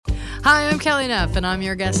Hi, I'm Kelly Neff, and I'm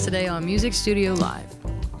your guest today on Music Studio Live.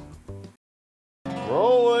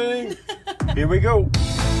 Rolling. Here we go.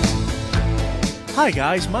 Hi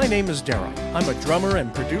guys, my name is Daryl. I'm a drummer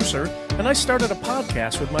and producer, and I started a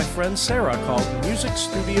podcast with my friend Sarah called Music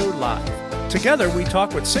Studio Live. Together we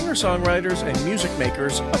talk with singer-songwriters and music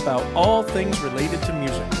makers about all things related to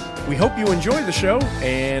music. We hope you enjoy the show,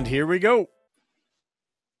 and here we go.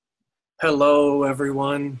 Hello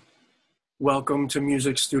everyone. Welcome to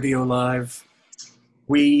Music Studio Live.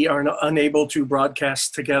 We are unable to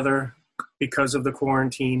broadcast together because of the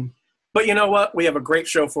quarantine. But you know what? We have a great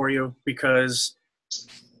show for you because...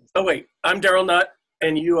 Oh, wait. I'm Daryl Nutt,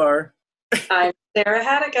 and you are... I'm Sarah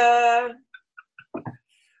Hattiga.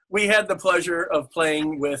 We had the pleasure of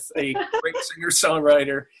playing with a great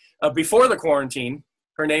singer-songwriter before the quarantine.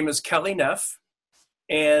 Her name is Kelly Neff,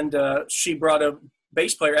 and she brought a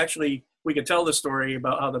bass player. Actually, we could tell the story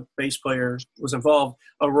about how the bass player was involved.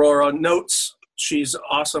 Aurora Notes. She's an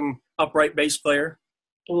awesome upright bass player.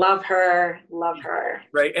 Love her. Love her.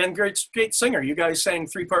 Right, and great singer. You guys sang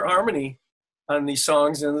three-part harmony on these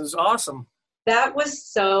songs, and it was awesome. That was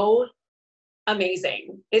so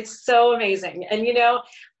amazing. It's so amazing. And, you know,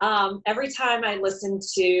 every time I listen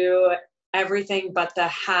to Everything But the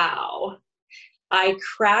How, I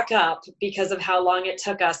crack up because of how long it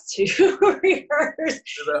took us to rehearse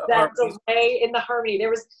that delay in the harmony.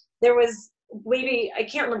 There was maybe, I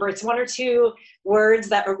can't remember, it's one or two words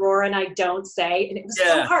that Aurora and I don't say, and it was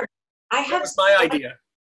so hard. That was my idea.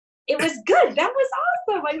 It was good. That was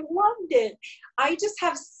awesome. I loved it. I just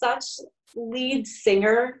have such lead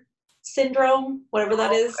singer syndrome, whatever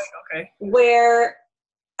that is, where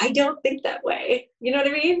I don't think that way. You know what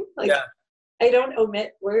I mean? I don't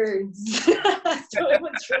omit words. So it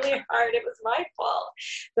was really hard. It was my fault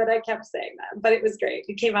that I kept saying that, but it was great.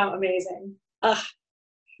 It came out amazing.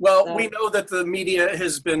 We know that the media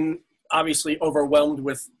has been obviously overwhelmed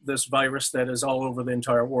with this virus that is all over the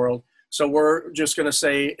entire world. So we're just going to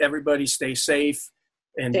say, everybody stay safe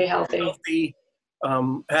and stay healthy.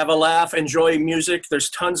 Have a laugh, enjoy music.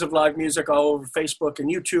 There's tons of live music all over Facebook and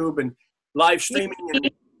YouTube and live streaming.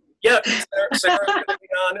 And Sarah's going to be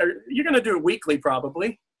on. You're going to do it weekly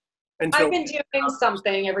probably. I've been doing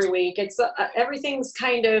something every week. It's everything's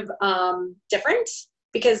kind of different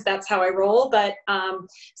because that's how I roll. But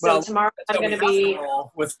tomorrow I'm going to be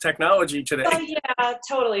with technology today. Oh yeah,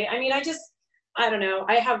 totally. I mean, I don't know.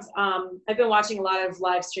 I have, I've been watching a lot of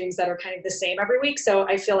live streams that are kind of the same every week. So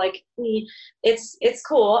I feel like it's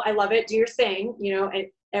cool. I love it. Do your thing, you know, and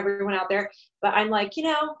everyone out there. But I'm like, you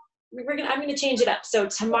know, I'm going to change it up. So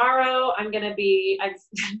tomorrow I've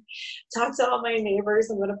talked to all my neighbors.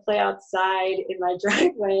 I'm going to play outside in my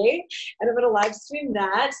driveway and I'm going to live stream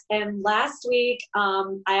that. And last week,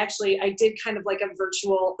 I did kind of like a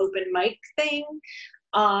virtual open mic thing.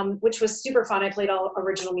 Which was super fun. I played all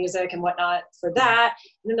original music and whatnot for that.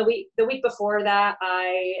 And then the week before that,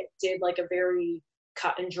 I did like a very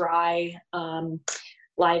cut and dry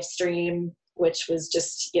live stream, which was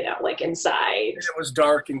just, you know, like inside. It was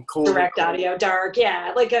dark and cool. Direct audio, dark,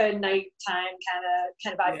 yeah, like a nighttime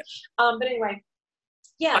kind of vibe. Yeah. But anyway,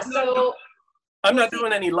 yeah. I'm not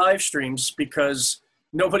doing any live streams because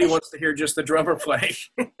nobody wants to hear just the drummer play.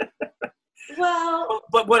 Well,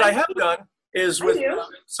 but what I have done is with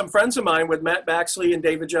some friends of mine, with Matt Baxley and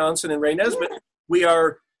David Johnson and Ray Nesbitt, we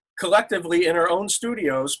are collectively in our own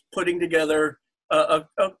studios putting together a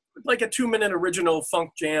 2-minute original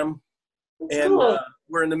funk jam. That's cool.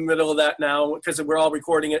 We're in the middle of that now because we're all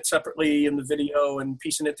recording it separately in the video and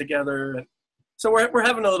piecing it together. And so we're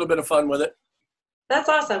having a little bit of fun with it. That's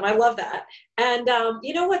awesome. I love that. And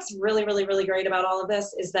you know what's really, really, really great about all of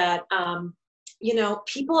this is that you know,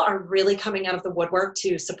 people are really coming out of the woodwork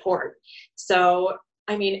to support. So,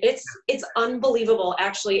 I mean, it's unbelievable.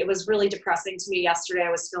 Actually, it was really depressing to me yesterday. I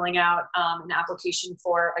was filling out an application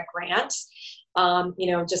for a grant.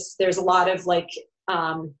 You know, just there's a lot of like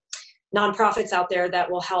nonprofits out there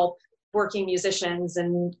that will help working musicians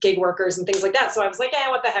and gig workers and things like that. So I was like,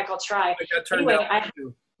 what the heck, I'll try. I got turned down by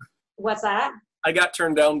 2. What's that? I got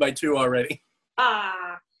turned down by 2 already.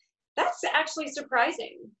 That's actually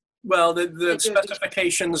surprising. Well, the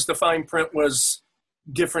specifications, the fine print was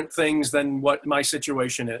different things than what my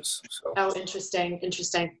situation is. So. Oh, interesting.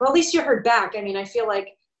 Well, at least you heard back. I mean, I feel like,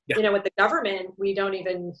 you know, with the government, we don't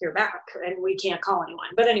even hear back and we can't call anyone.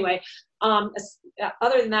 But anyway, other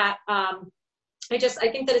than that, I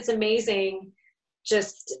think that it's amazing.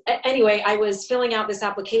 Anyway, I was filling out this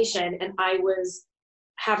application and I was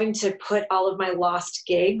having to put all of my lost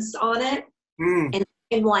gigs on it. And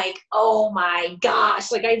I'm like, oh my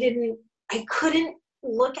gosh, like I couldn't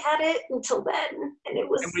look at it until then. And it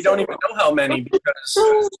was, and we don't even know how many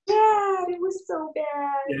because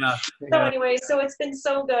Yeah. So anyway, so it's been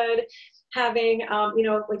so good having, you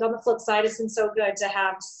know, like on the flip side, it's been so good to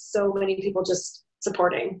have so many people just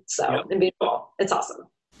supporting. So, and being cool. It's awesome.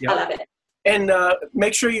 I love it. And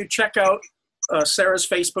make sure you check out Sarah's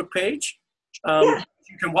Facebook page.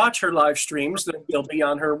 You can watch her live streams. They'll be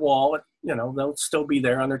on her wall. You know, they'll still be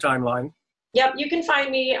there on their timeline. Yep, you can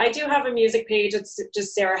find me. I do have a music page. It's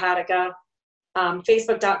just Sarah Hattica,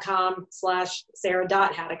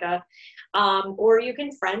 facebook.com/sarah.hattica. Or you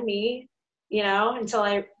can friend me, you know, until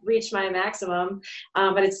I reach my maximum.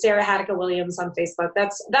 But it's Sarah Hattica Williams on Facebook.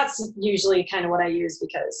 That's usually kind of what I use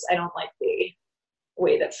because I don't like the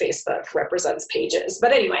way that Facebook represents pages.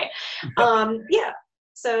 But anyway, yeah,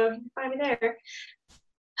 so you can find me there.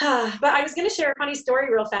 But I was going to share a funny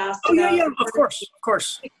story real fast. Oh, yeah, of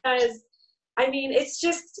course. Because, I mean, it's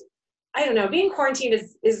just, I don't know, being quarantined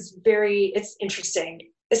is very, it's interesting,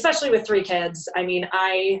 especially with 3 kids. I mean,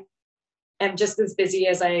 I am just as busy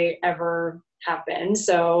as I ever have been.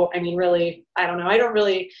 So, I mean, really, I don't know. I don't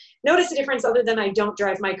really notice a difference other than I don't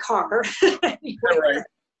drive my car. Anyway. Right.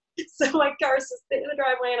 So my car's just sitting in the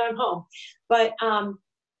driveway and I'm home. But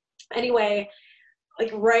anyway,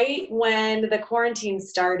 like right when the quarantine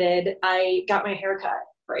started, I got my hair cut,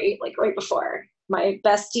 right? Like right before. My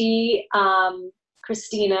bestie,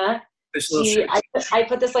 Christina, I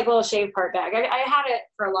put this like little shave part back. I had it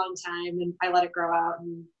for a long time and I let it grow out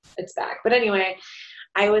and it's back. But anyway,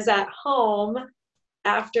 I was at home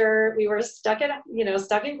after we were stuck in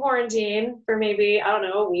quarantine for maybe, I don't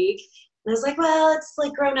know, a week. And I was like, well, it's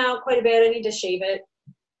like grown out quite a bit. I need to shave it.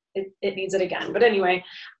 It needs it again. But anyway,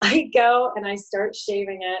 I go and I start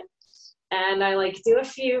shaving it and I like do a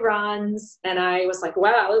few runs and I was like,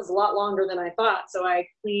 wow, this is a lot longer than I thought. So I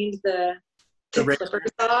cleaned the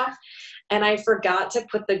clippers off and I forgot to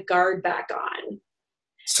put the guard back on.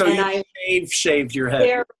 So and you shaved your head.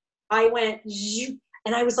 There, I went,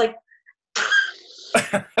 and I was like,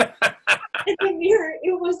 in the mirror,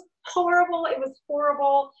 it was horrible. It was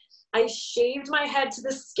horrible. I shaved my head to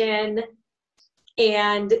the skin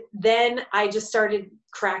and then I just started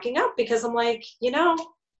cracking up because I'm like, you know,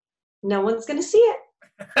 no one's going to see it.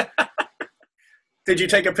 Did you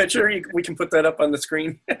take a picture? We can put that up on the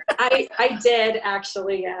screen. I did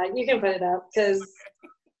actually. Yeah, you can put it up because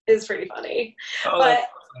it's pretty funny. Oh, but awesome.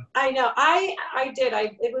 I know I did.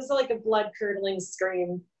 It was like a blood curdling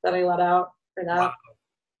scream that I let out for that. Wow.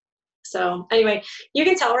 So anyway, you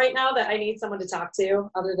can tell right now that I need someone to talk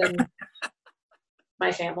to other than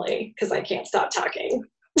my family because I can't stop talking.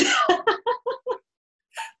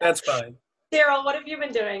 That's fine. Daryl, what have you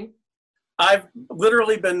been doing? I've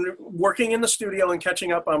literally been working in the studio and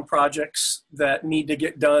catching up on projects that need to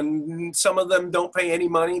get done. Some of them don't pay any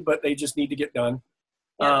money, but they just need to get done.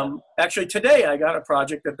 Yeah. Actually, today I got a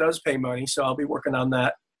project that does pay money, so I'll be working on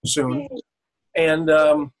that soon. And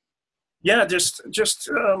yeah, just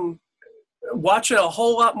watching a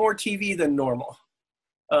whole lot more TV than normal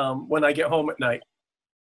when I get home at night.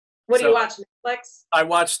 What do you watch, Netflix? I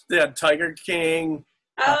watched Tiger King.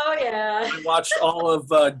 Oh, yeah. I watched all of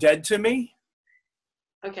Dead to Me.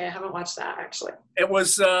 Okay, I haven't watched that, actually. It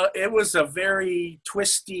was a very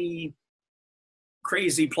twisty,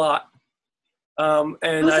 crazy plot. And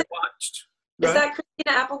I watched... Is that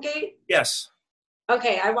Christina Applegate? Yes.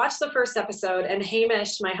 Okay, I watched the first episode, and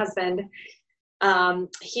Hamish, my husband,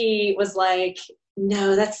 he was like,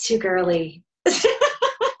 no, that's too girly.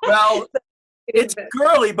 Well, it's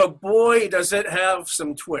girly, but boy, does it have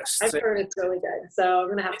some twists. I've heard it's really good, so I'm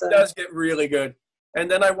going to have to... It does get really good. And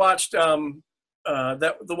then I watched the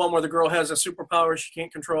one where the girl has a superpower she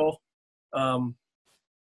can't control. I'm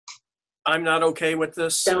Not Okay With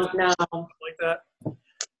This. Don't know. Like that.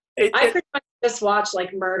 I pretty much just watch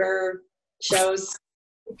like murder shows.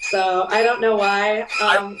 So I don't know why.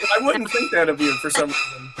 I wouldn't think that of you for some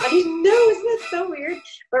reason. I know, isn't it so weird?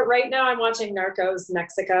 But right now I'm watching Narcos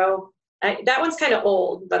Mexico. That one's kind of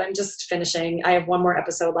old, but I'm just finishing. I have one more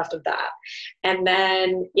episode left of that. And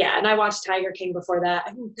then, yeah, and I watched Tiger King before that.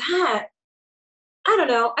 I mean, I don't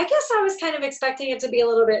know. I guess I was kind of expecting it to be a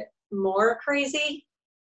little bit more crazy.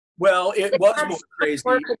 Well, it was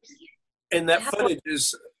more crazy. And that footage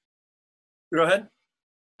is... Go ahead.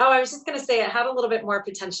 Oh, I was just going to say it had a little bit more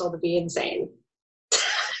potential to be insane.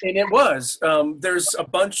 And it was. There's a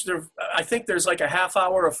bunch of, I think there's like a half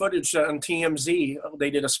hour of footage on TMZ.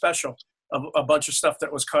 They did a special of a bunch of stuff that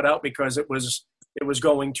was cut out because it was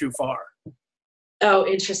going too far. Oh,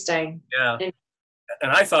 interesting. Yeah.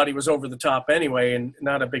 And I thought he was over the top anyway and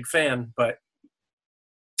not a big fan, but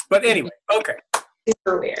anyway, okay.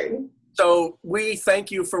 Super weird. So we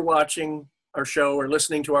thank you for watching our show or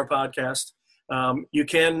listening to our podcast. You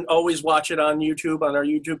can always watch it on YouTube, on our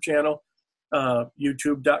YouTube channel.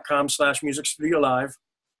 youtube.com/Music Studio Live.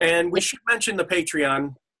 And we should mention the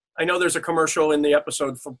Patreon. I know there's a commercial in the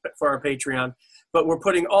episode for our Patreon, but we're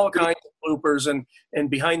putting all kinds of bloopers and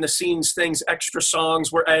behind the scenes things, extra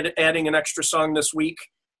songs. We're adding an extra song this week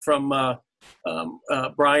from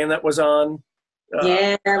Brian that was on.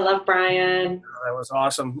 Yeah, I love Brian. That was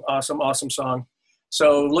awesome song.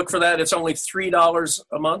 So look for that. It's only $3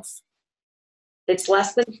 a month. It's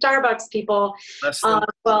less than Starbucks, people.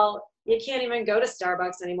 Well, you can't even go to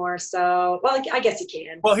Starbucks anymore. So, well, I guess you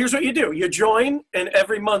can. Well, here's what you do. You join, and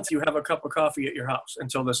every month you have a cup of coffee at your house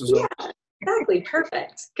until this is over. Exactly.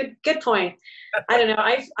 Perfect. Good point. I don't know.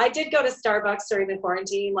 I did go to Starbucks during the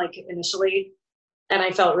quarantine, like initially, and I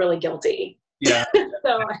felt really guilty. Yeah.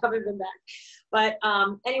 So I haven't been back. But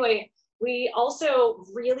anyway, we also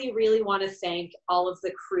really, really want to thank all of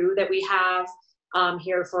the crew that we have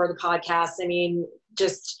here for the podcast. I mean,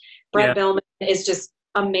 just Brett Billman is just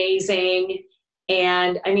amazing.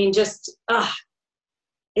 And I mean, just,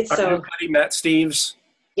 it's Our new buddy, Matt Steves.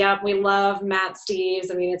 Yeah, we love Matt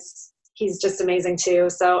Steves. I mean, he's just amazing too.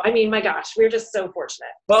 So, I mean, my gosh, we're just so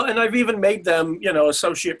fortunate. Well, and I've even made them,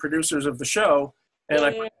 associate producers of the show. And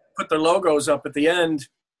I put their logos up at the end.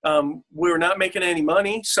 We're not making any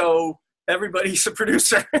money, so everybody's a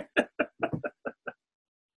producer.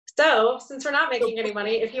 So, since we're not making any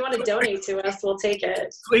money, if you want to donate to us, we'll take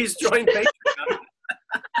it. Please join Patreon.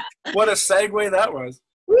 What a segue that was.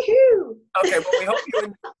 Woohoo! Okay, well, we hope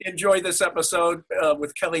you enjoy this episode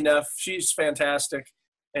with Kelly Neff. She's fantastic.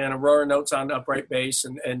 And Aurora Notes on upright bass,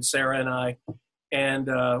 and Sarah and I. And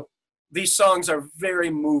these songs are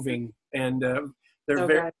very moving, and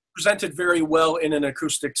they're presented very well in an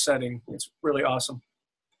acoustic setting. It's really awesome.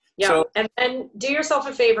 Yeah, so, and do yourself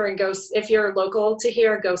a favor and go, if you're local to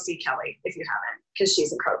here, go see Kelly if you haven't, because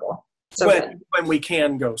she's incredible. So when we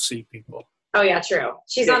can go see people. Oh yeah, true.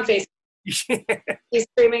 She's on Facebook. She's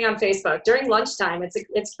streaming on Facebook during lunchtime.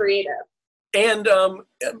 It's creative. And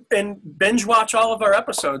binge watch all of our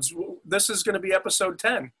episodes. This is going to be episode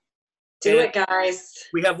 10. Do it, guys.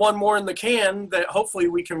 We have one more in the can that hopefully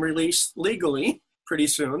we can release legally pretty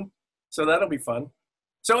soon. So that'll be fun.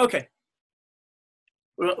 So, okay.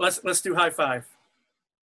 Well, let's do high five.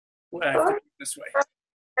 I have to do it this way.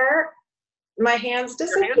 My hands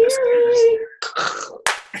disappeared.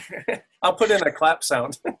 I'll put in a clap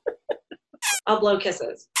sound. I'll blow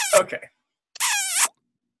kisses. Okay.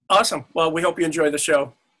 Awesome. Well, we hope you enjoy the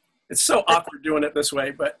show. It's so awkward doing it this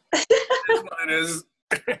way, but it is what it is.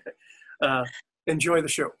 Enjoy the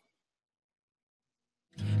show.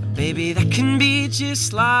 Baby, that can be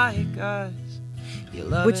just like us.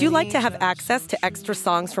 Would you like to have access to extra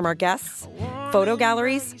songs from our guests, photo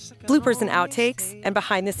galleries, bloopers and outtakes, and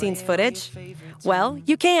behind-the-scenes footage? Well,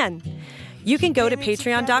 you can. You can go to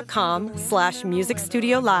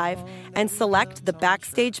patreon.com/musicstudiolive and select the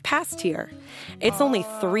Backstage Pass tier. It's only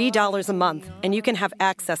 $3 a month, and you can have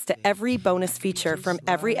access to every bonus feature from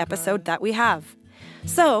every episode that we have.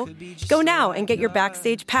 So, go now and get your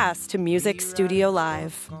Backstage Pass to Music Studio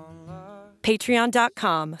Live.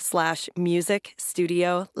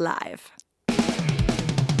 Patreon.com/musicstudiolive.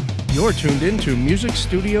 You're tuned into Music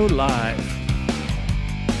Studio Live.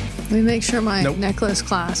 Let me make sure my necklace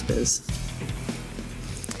clasp is.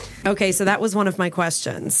 Okay, so that was one of my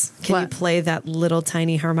questions. Can you play that little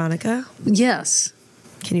tiny harmonica? Yes.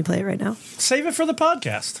 Can you play it right now? Save it for the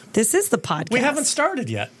podcast. This is the podcast. We haven't started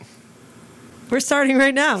yet. We're starting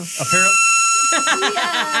right now. Apparently.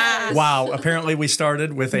 Yes. Wow. Apparently we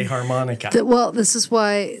started with a harmonica. Well, this is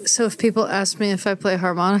why. So if people ask me if I play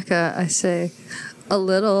harmonica, I say a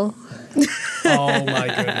little. Oh, my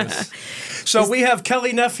goodness. So we have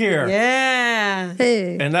Kelly Neff here. Yeah.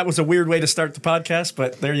 Hey. And that was a weird way to start the podcast,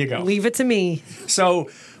 but there you go. Leave it to me. So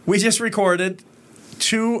we just recorded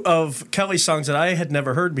 2 of Kelly's songs that I had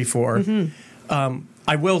never heard before. Mm-hmm.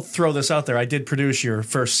 I will throw this out there. I did produce your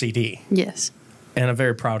first CD. Yes. And I'm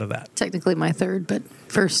very proud of that. Technically my third, but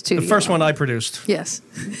first 2. The first one I produced. Yes.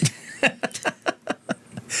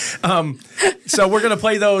 So we're going to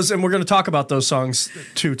play those, and we're going to talk about those songs,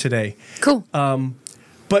 too, today. Cool.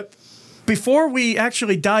 But before we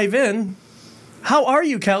actually dive in, how are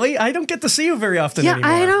you, Kelly? I don't get to see you very often anymore.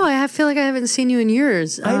 I know. I feel like I haven't seen you in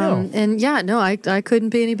years. I know. And I couldn't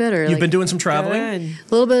be any better. You've been doing some traveling? A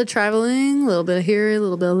little bit of traveling, a little bit of here, a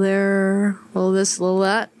little bit of there, a little this, a little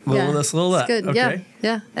that. A little this, a little that. It's good. Okay.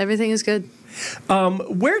 Yeah. Everything is good.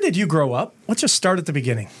 Where did you grow up? Let's just start at the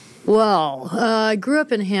beginning. Well, I grew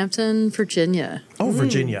up in Hampton, Virginia. Oh,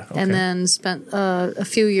 Virginia. Okay. And then spent a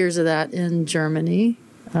few years of that in Germany.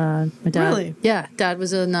 My dad, really? Yeah, Dad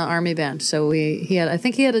was in the Army band, so I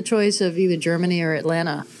think he had a choice of either Germany or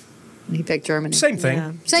Atlanta. he picked Germany. Same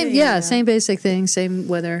thing. Yeah. Same basic thing, same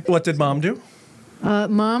weather. What did Mom do?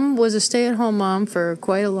 Mom was a stay-at-home mom for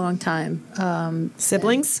quite a long time.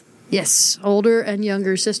 Siblings? Yes, older and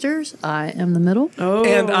younger sisters. I am the middle. Oh.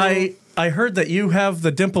 And I heard that you have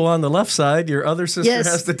the dimple on the left side. Your other sister Yes.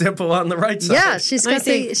 has the dimple on the right side. Yeah, she's got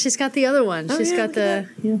see. she's got the other one. She's got the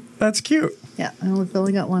That's cute. yeah. We've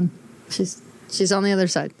only got one. She's on the other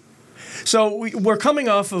side. So we're coming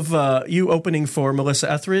off of you opening for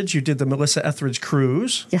Melissa Etheridge. You did the Melissa Etheridge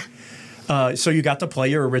cruise. Yeah. So you got to play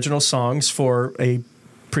your original songs for a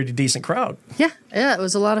pretty decent crowd. Yeah, it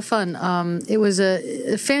was a lot of fun. It was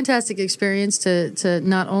a fantastic experience to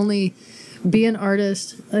not only be an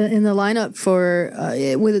artist in the lineup for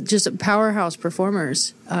with just powerhouse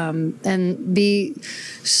performers and be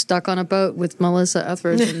stuck on a boat with Melissa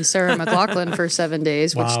Etheridge and Sarah McLachlan for 7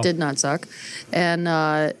 days, which Wow. did not suck. And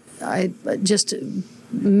I just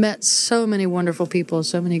met so many wonderful people,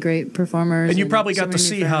 so many great performers. And you probably so got to many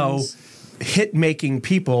see new how friends. hit-making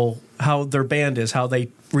people, how their band is, how they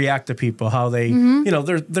react to people, how they, Mm-hmm. you know,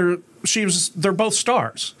 they're both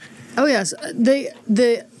stars Oh yes,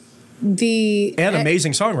 the and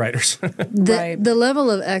amazing songwriters. the level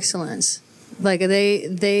of excellence, like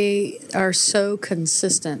they are so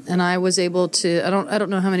consistent, and I was able to. I don't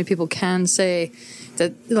know how many people can say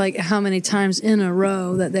that, like how many times in a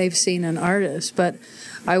row that they've seen an artist, but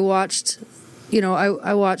I watched,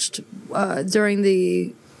 I watched during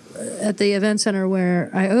the at the event center where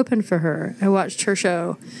I opened for her. I watched her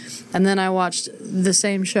show, and then I watched the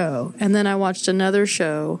same show, and then I watched another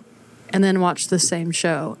show, and then watched the same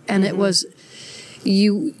show, and it was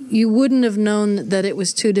you wouldn't have known that it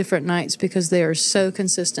was two different nights because they are so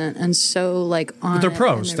consistent and so like on. They're it,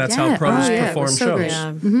 pros. and That's how pros it perform was so shows. great.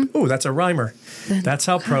 Yeah. Ooh, that's a rhymer. That's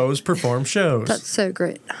how pros perform shows. That's so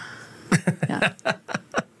great. Yeah.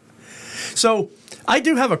 So I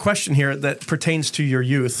do have a question here that pertains to your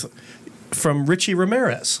youth from Richie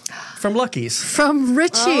Ramirez from Lucky's. From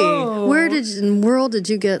Richie. Where in the world did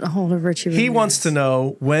you get a hold of Richie? He Ramirez? wants to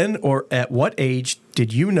know when or at what age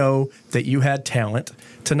did you know that you had talent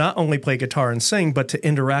to not only play guitar and sing, but to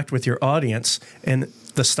interact with your audience in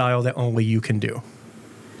the style that only you can do?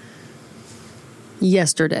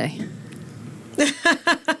 Yesterday.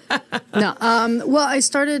 No. Well, I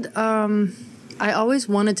started. I always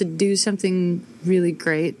wanted to do something really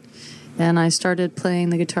great, and I started playing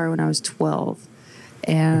the guitar when I was 12,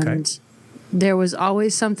 and Okay. there was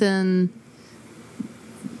always something.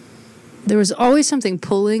 There was always something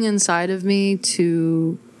pulling inside of me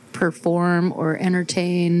to perform or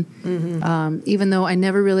entertain, even though I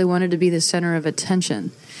never really wanted to be the center of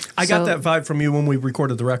attention. I got So- that vibe from you when we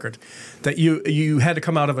recorded the record, that you had to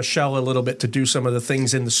come out of a shell a little bit to do some of the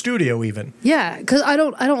things in the studio even. Yeah, because I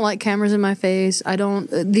don't like cameras in my face. I don't.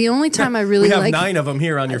 The only time I really We have like 9 of them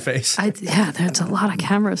here on your face. yeah, there's a lot of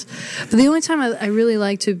cameras. But the only time I really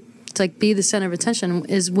like to like be the center of attention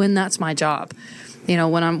is when that's my job. You know,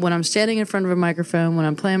 when I'm standing in front of a microphone, when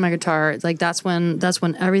I'm playing my guitar, like that's when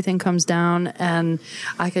everything comes down and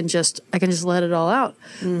I can just let it all out.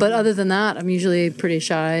 But other than that, I'm usually pretty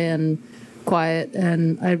shy and quiet,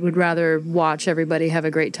 and I would rather watch everybody have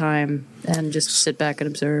a great time and just sit back and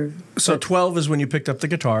observe. So 12 is when you picked up the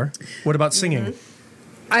guitar. What about singing?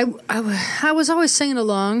 I was always singing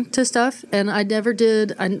along to stuff, and I never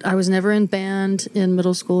did. I was never in band in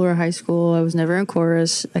middle school or high school. I was never in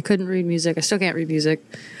chorus. I couldn't read music. I still can't read music.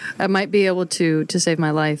 I might be able to save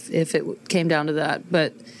my life if it came down to that,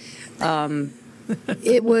 but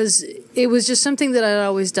it was just something that I'd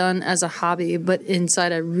always done as a hobby. But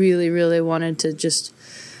inside, I really, really wanted to just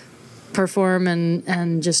perform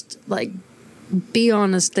and just like be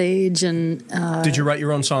on a stage. And Did you write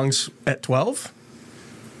your own songs at 12?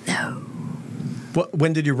 no.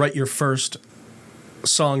 When did you write your first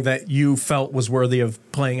song that you felt was worthy of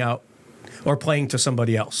playing out or playing to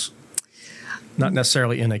somebody else? Not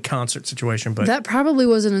necessarily in a concert situation, but That probably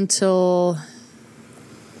wasn't until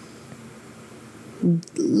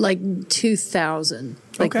like 2000,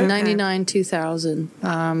 like Okay. 99, 2000.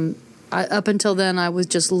 Up until then, I would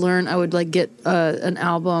just learn. I would like get an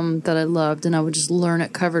album that I loved, and I would just learn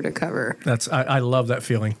it cover to cover. I love that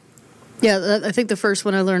feeling. Yeah, I think the first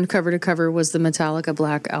one I learned cover to cover was the Metallica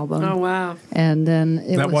Black album. Oh, wow. And then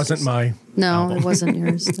That wasn't just- my No, album. it wasn't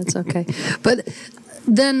yours. That's okay. But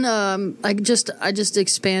then I just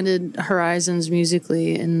expanded horizons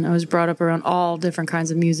musically, and I was brought up around all different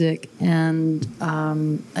kinds of music. And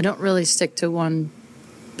I don't really stick to one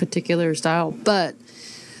particular style. But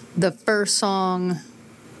the first song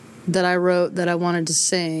that I wrote that I wanted to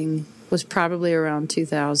sing was probably around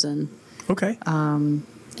 2000. Okay.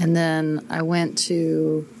 And then I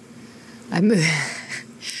moved.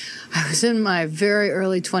 I was in my very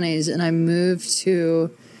early 20s, and I moved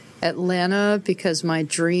to Atlanta because my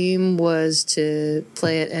dream was to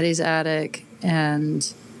play at Eddie's Attic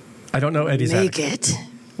and I don't know Eddie's make Attic. it.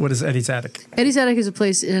 What is Eddie's Attic? Eddie's Attic is a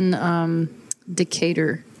place in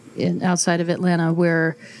Decatur, outside of Atlanta,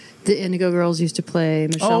 where the Indigo Girls used to play.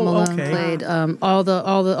 Michelle Malone played. All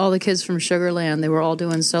the kids from Sugarland. They were all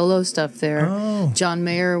doing solo stuff there. Oh. John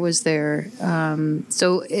Mayer was there.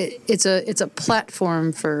 So it's a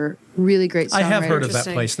platform for really great songwriters. I have heard of that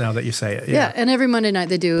place now that you say it. Yeah, and every Monday night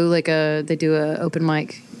they do a open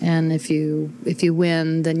mic, and if you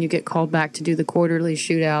win, then you get called back to do the quarterly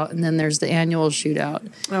shootout, and then there's the annual shootout.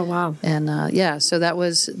 Oh wow! And so that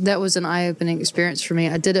was an eye-opening experience for me.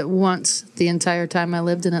 I did it once the entire time I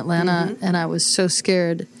lived in Atlanta, and I was so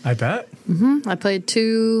scared. I bet. I played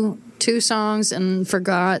two songs and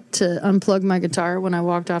forgot to unplug my guitar when I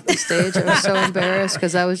walked off the stage. I was so embarrassed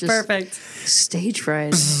because I was just Perfect. Stage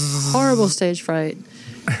fright, horrible stage fright.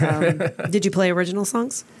 Did you play original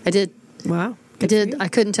songs? I did. Wow. I did. I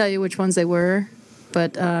couldn't tell you which ones they were,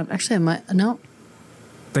 but actually, I might. No,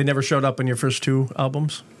 They never showed up in your first 2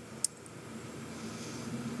 albums?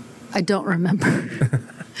 I don't remember.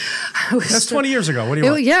 That's 20 years ago. What do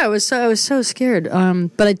you want? Yeah, I was so scared.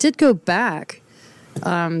 But I did go back,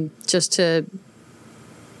 just to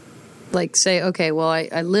say, okay, well,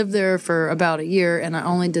 I lived there for about a year, and I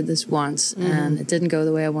only did this once, and it didn't go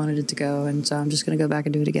the way I wanted it to go, and so I'm just going to go back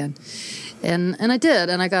and do it again. And I did,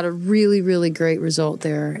 and I got a really, really great result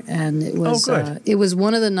there, and it was it was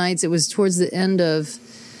one of the nights. It was towards the end of.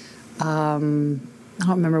 I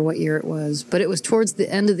don't remember what year it was, but it was towards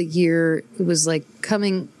the end of the year. It was like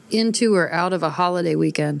coming into or out of a holiday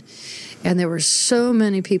weekend, and there were so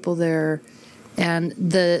many people there, and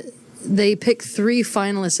they picked 3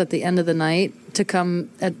 finalists at the end of the night to come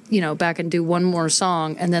back and do one more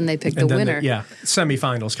song, and then they picked the winner.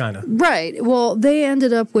 Semifinals kind of. Right. Well, they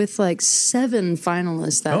ended up with 7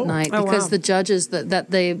 finalists that night because the judges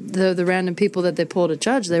the random people that they pulled to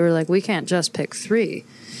judge, they were like, we can't just pick 3.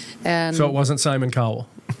 And so it wasn't Simon Cowell.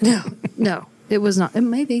 No, it was not.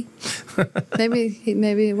 Maybe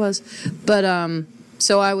it was, but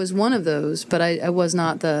so I was one of those, but I was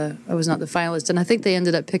not the finalist, and I think they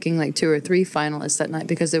ended up picking 2 or 3 finalists that night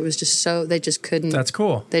because it was just they just couldn't. That's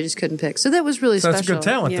cool. They just couldn't pick, so that was really special. That's good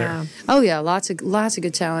talent there. Oh yeah, lots of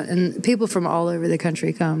good talent, and people from all over the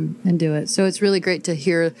country come and do it. So it's really great to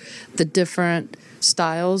hear the different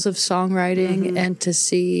styles of songwriting and to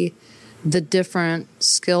see the different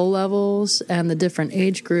skill levels and the different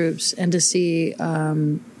age groups, and to see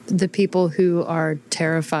the people who are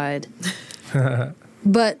terrified.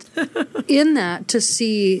 But in that, to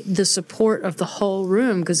see the support of the whole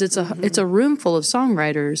room, because it's a room full of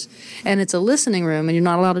songwriters, and it's a listening room, and you're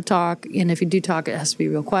not allowed to talk. And if you do talk, it has to be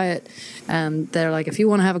real quiet. And they're like, if you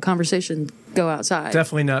want to have a conversation, go outside.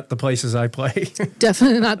 Definitely not the places I play.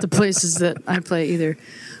 Definitely not the places that I play either.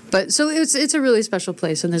 But so it's a really special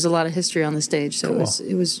place, and there's a lot of history on the stage. So cool.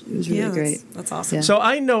 it was really great. That's awesome. Yeah. So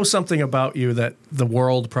I know something about you that the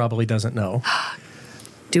world probably doesn't know.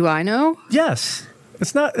 Do I know? Yes.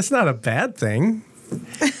 It's not a bad thing.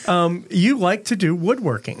 You like to do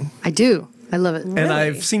woodworking. I do. I love it. And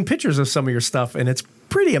I've seen pictures of some of your stuff, and it's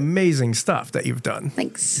pretty amazing stuff that you've done.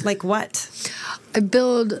 Thanks. Like what? I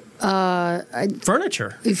build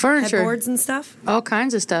Furniture. Headboards and stuff? All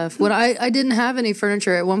kinds of stuff. When I didn't have any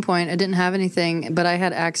furniture at one point. I didn't have anything, but I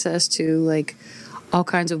had access to all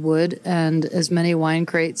kinds of wood and as many wine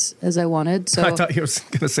crates as I wanted. So I thought you were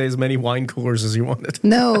going to say as many wine coolers as you wanted.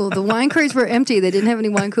 No, the wine crates were empty. They didn't have any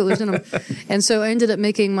wine coolers in them. And so I ended up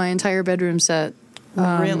making my entire bedroom set.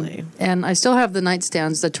 Really? And I still have the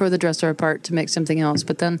nightstands. I tore the dresser apart to make something else.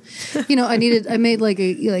 But then, I made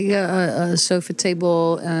a sofa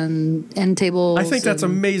table and end tables. I think that's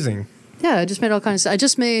amazing. Yeah, I just made all kinds of stuff.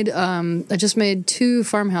 I just made 2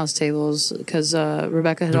 farmhouse tables because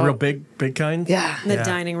Rebecca had real big kind? Yeah. The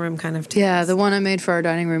dining room kind of tables. Yeah, the one I made for our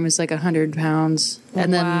dining room is 100 pounds.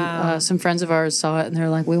 And then some friends of ours saw it, and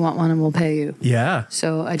they're like, we want one and we'll pay you. Yeah.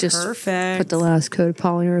 So I just Perfect. put the last coat of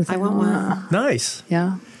polyurethane I want one. Nice.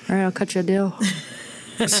 Yeah. All right, I'll cut you a deal.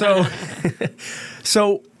 So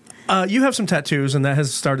you have some tattoos, and that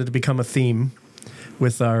has started to become a theme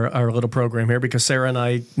with our little program here, because Sarah and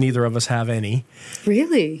I, neither of us have any.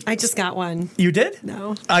 Really? I just got one. You did?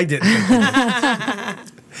 No. I didn't.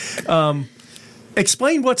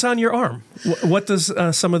 Explain what's on your arm. What does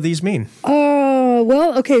some of these mean?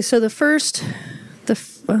 Well, okay, so the first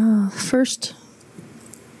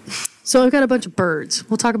So I've got a bunch of birds.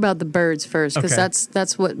 We'll talk about the birds first because Okay.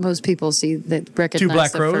 that's what most people see that recognize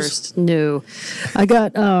Black the Crows? first. No, I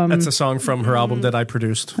got That's a song from her album that I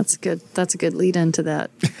produced. That's good. That's a good lead into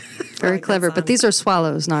that. Very like that clever. song. But these are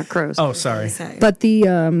swallows, not crows. Oh, sorry. But the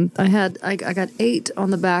I got 8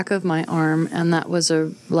 on the back of my arm, and that was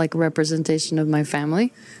a like representation of my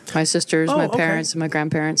family, my sisters, Oh, my okay. parents, and my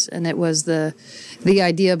grandparents. And it was the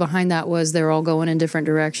idea behind that was they're all going in different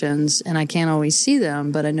directions, and I can't always see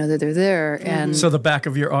them, but I know that they're there. And So the back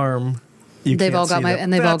of your arm, you they've can't all got see my them.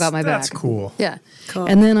 and they've all got my back. That's cool. Yeah. Cool.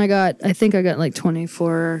 And then I think I got like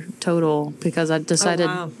 24 total because I decided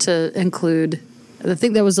wow. to include. I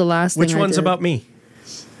think that was the last Which thing I one's did. about me?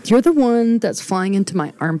 You're the one that's flying into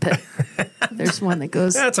my armpit. There's one that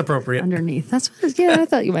goes That's appropriate. underneath. That's what, yeah, I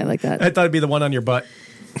thought you might like that. I thought it'd be the one on your butt.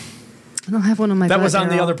 I don't have one on my butt. That was on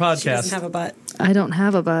the Daryl. other She doesn't podcast. have a butt. I don't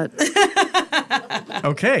have a butt.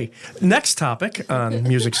 Okay. Next topic on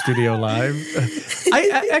Music Studio Live.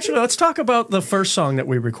 I actually, let's talk about the first song that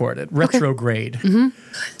we recorded, Retrograde.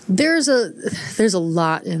 There's a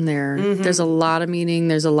lot in there. There's a lot of meaning.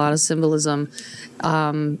 There's a lot of symbolism.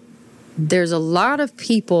 There's a lot of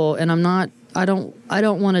people, and I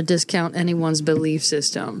don't want to discount anyone's belief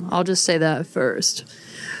system. I'll just say that first.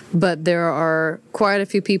 But there are quite a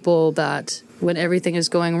few people that when everything is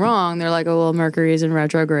going wrong, they're like, oh, well, Mercury is in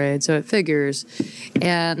retrograde, so it figures.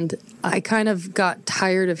 And I kind of got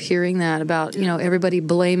tired of hearing that about, everybody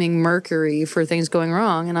blaming Mercury for things going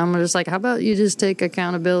wrong. And I'm just like, how about you just take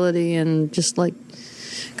accountability and just like,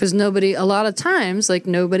 because a lot of times, like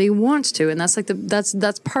nobody wants to. And that's like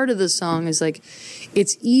that's part of the song is like,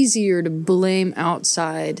 it's easier to blame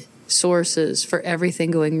outside sources for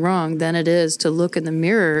everything going wrong than it is to look in the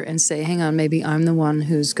mirror and say, hang on, maybe I'm the one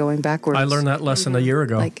who's going backwards. I learned that lesson a year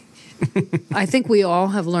ago. Like, I think we all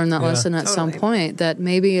have learned that Yeah. lesson at some Totally. point that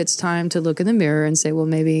maybe it's time to look in the mirror and say, well,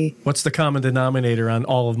 maybe What's the common denominator on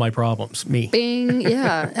all of my problems? Me. bing.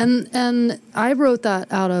 Yeah. And I wrote that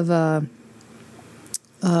out of a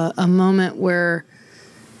moment where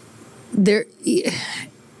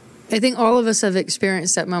I think all of us have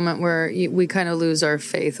experienced that moment where we kind of lose our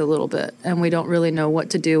faith a little bit and we don't really know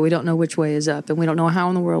what to do. We don't know which way is up and we don't know how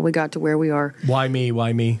in the world we got to where we are. Why me?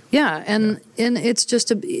 Why me? Yeah. And it's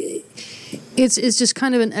just it's just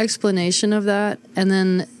kind of an explanation of that. And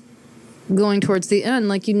then going towards the end,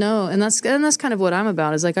 like, and that's kind of what I'm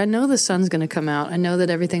about is like, I know the sun's going to come out. I know that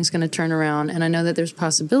everything's going to turn around and I know that there's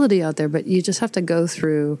possibility out there, but you just have to go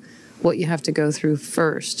through what you have to go through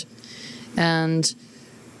first. And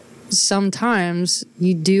sometimes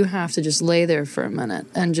you do have to just lay there for a minute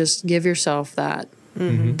and just give yourself that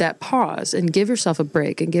pause and give yourself a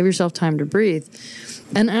break and give yourself time to breathe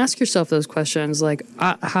and ask yourself those questions like,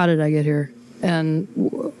 how did I get here? And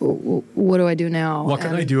what do I do now? What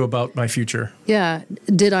can I do about my future? Yeah.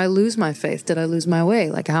 Did I lose my faith? Did I lose my way?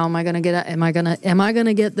 Like, how am I going to get? Am I going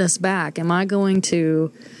to get this back? Am I going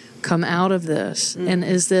to come out of this? And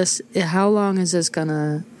how long is this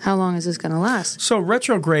gonna last? So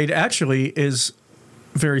Retrograde actually is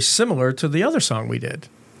very similar to the other song we did.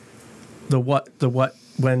 The what,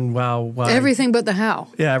 when, wow, why. Everything but the how.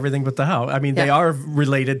 Yeah, everything but the how. I mean, they Yeah. are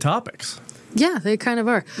related topics. Yeah, they kind of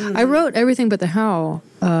are. I wrote Everything But the How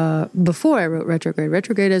before I wrote Retrograde.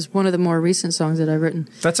 Retrograde is one of the more recent songs that I've written.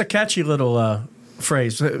 That's a catchy little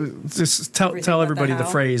phrase. Just tell Everything but everybody the the how.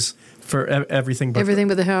 phrase for everything but Everything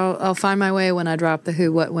But the How. I'll find my way when I drop the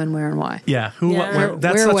who, what, when, where, and why. Yeah, who, what, Yeah. where.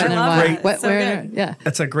 That's where, such when, and a why. great. What, So where, good. yeah.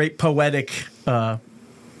 That's a great poetic,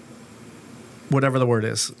 whatever the word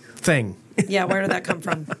is, thing. Yeah, where did that come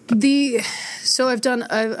from? So I've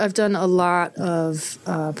done a lot of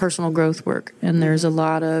personal growth work, and there's a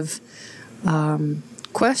lot of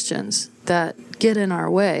questions that get in our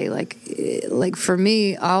way. Like for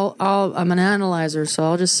me, I'm an analyzer, so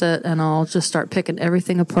I'll just sit and I'll just start picking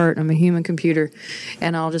everything apart. I'm a human computer,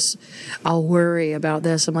 and I'll worry about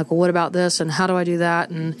this. I'm like, well, what about this? And how do I do that?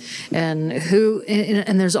 And who?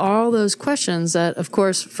 And there's all those questions that, of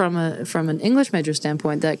course, from an English major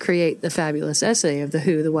standpoint, that create the fabulous essay of the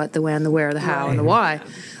who, the what, the when, the where, the how, and the why.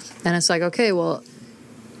 And it's like, okay, well,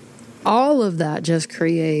 all of that just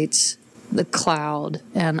creates the cloud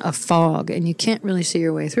and a fog, and you can't really see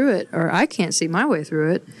your way through it, or I can't see my way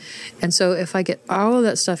through it. And so if I get all of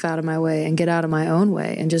that stuff out of my way and get out of my own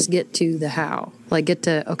way and just get to the how, like get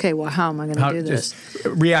to, okay, well, how am I going to do this?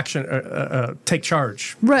 Reaction, take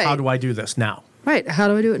charge. Right. How do I do this now? Right. How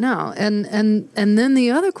do I do it now? And then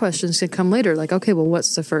the other questions can come later, like, okay, well,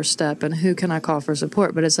 what's the first step and who can I call for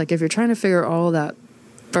support? But it's like, if you're trying to figure all of that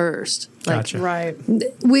first, like, Gotcha. Right.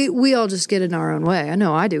 we all just get in our own way. I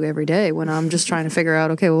know I do every day when I'm just trying to figure out,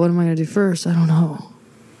 okay, well, what am I going to do first? I don't know.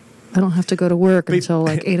 I don't have to go to work until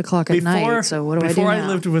like 8 o'clock at night. So what do I do Before now? I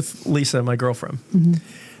lived with Lisa, my girlfriend,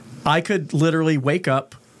 I could literally wake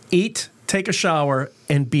up, eat, take a shower,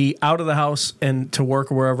 and be out of the house and to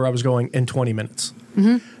work or wherever I was going in 20 minutes.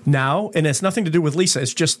 Now, and it's nothing to do with Lisa,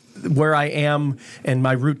 it's just where I am and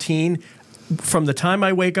my routine. From the time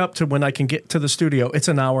I wake up to when I can get to the studio, it's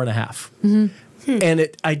an hour and a half. And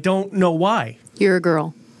I don't know why. You're a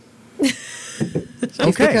girl.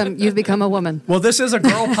 Okay. You've become a woman. Well, this is a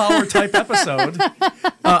girl power type episode.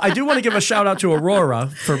 I do want to give a shout out to Aurora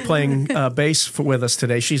for playing bass with us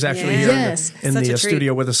today. She's actually here Yes. in Such the a treat.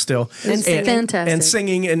 studio with us still. And singing. Fantastic. And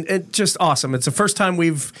singing, and just awesome. It's the first time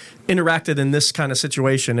we've interacted in this kind of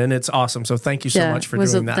situation, and it's awesome. So thank you so much for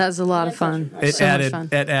doing that. That was a lot of fun. It So much added fun.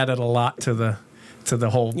 a lot to the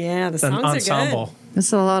whole Yeah, the songs are ensemble. good.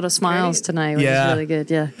 It's a lot of smiles tonight, which Yeah. is really good.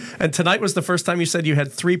 Yeah. And tonight was the first time you said you had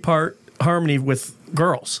 3-part harmony with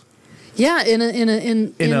girls. Yeah, in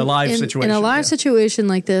a live situation, In a live yeah. situation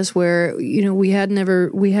like this, where we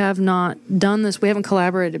have not done this, we haven't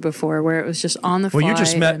collaborated before, where it was just on the fly. Well, you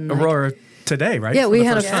just met and, like, Aurora today, right? Yeah, For we the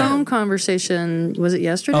had a first time. phone conversation. Was it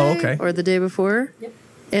yesterday? Oh, okay. Or the day before? Yep.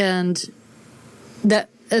 And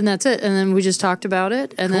that's it. And then we just talked about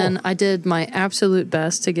it. And then I did my absolute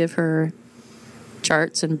best to give her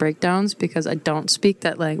charts and breakdowns because I don't speak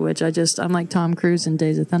that language. I'm like Tom Cruise in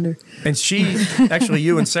Days of Thunder. And actually,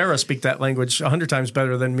 you and Sarah speak that language 100 times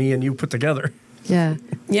better than me and you put together. Yeah.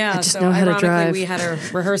 Yeah, just so know how to ironically, drive. we had a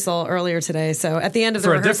rehearsal earlier today. So at the end of the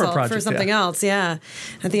For a different rehearsal project, for something yeah. else, at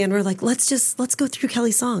the end we're like, let's go through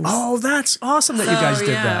Kelly's songs. Oh, that's awesome that you guys did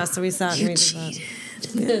that. So we sat and we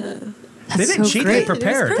did that. They didn't cheat, they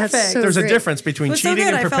prepared. That's so There's a great. difference between It was so cheating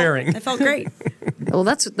good. and preparing. I felt great. Well,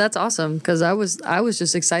 that's awesome because I was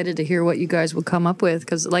just excited to hear what you guys would come up with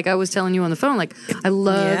because like I was telling you on the phone, like I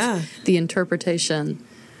love the interpretation,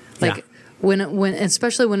 like Yeah. when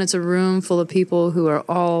especially when it's a room full of people who are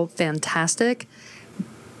all fantastic,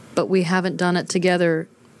 but we haven't done it together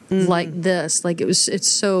like this. Like it's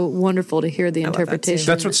so wonderful to hear the love that too. interpretation.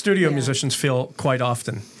 That's what studio musicians feel quite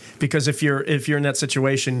often. Because if you're in that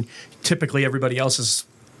situation, typically everybody else is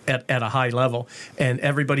at a high level, and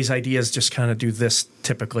everybody's ideas just kind of do this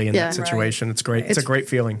typically in that situation. It's great. It's a great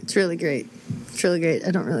feeling. It's really great. It's really great.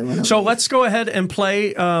 I don't really want to. So let's go ahead and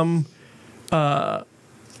play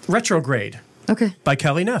Retrograde Okay. by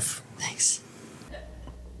Kelly Neff. Thanks.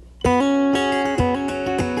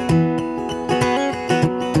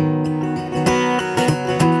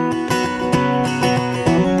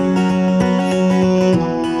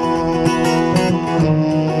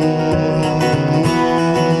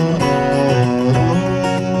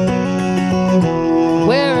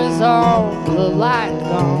 Where is all the light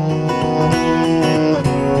gone?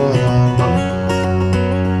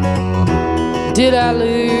 Did I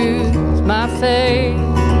lose my faith?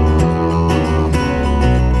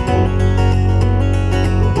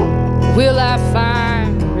 Will I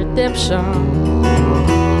find redemption?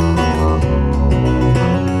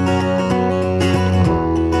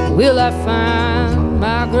 Will I find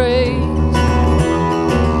my grace?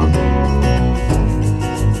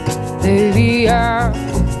 Maybe I'm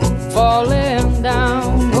falling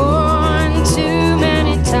down one too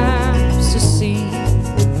many times to see.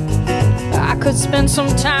 I could spend some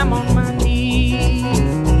time on my knees.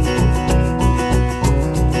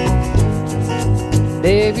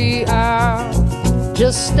 Baby, I'll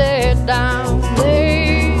just stay down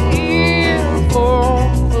there for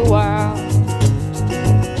a while.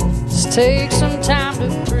 Just take some time to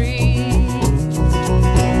breathe.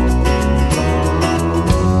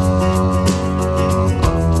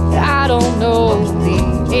 I don't know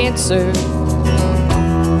the answer.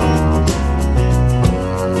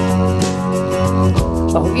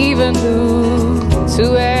 Or even who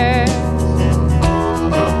to ask.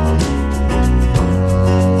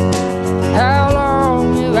 How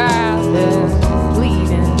long have I been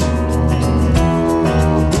bleeding?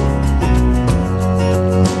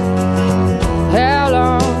 How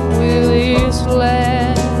long will this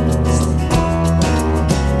last?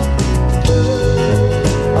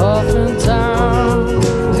 Oftentimes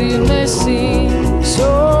it may seem so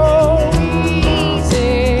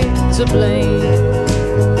easy to blame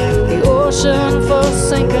the ocean for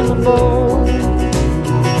sinking the boat.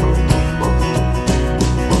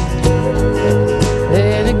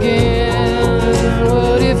 Then again,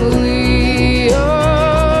 what if we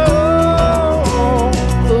are on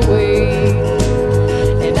the way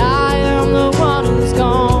and I am the one who's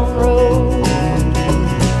gone rogue?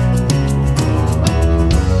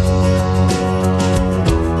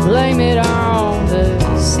 Blame it on the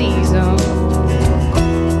season.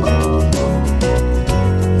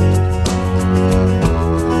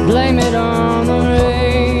 Blame from the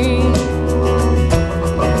rain.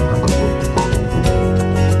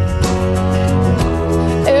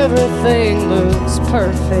 Everything looks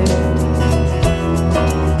perfect.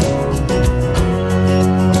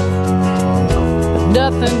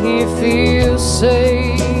 Nothing here feels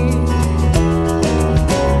safe.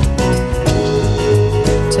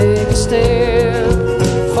 Take a step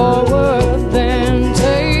forward, then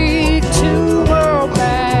take 2 more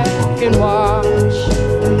back and watch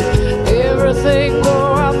everything go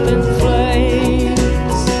up in flames.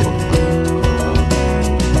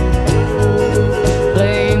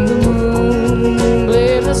 Blame the moon,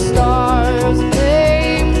 blame the stars,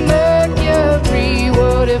 blame Mercury.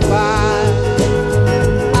 What if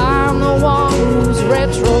I'm the one who's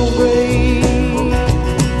retrograde?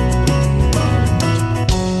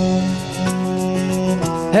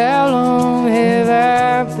 How long have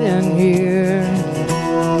I been here?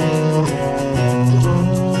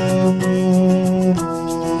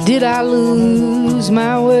 Did I lose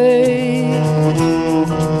my way?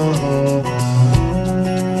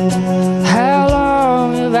 How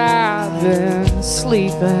long have I been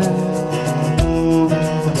sleeping?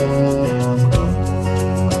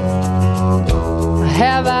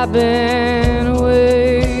 Have I been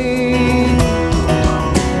away?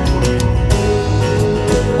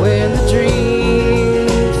 When the dream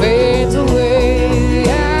fades away,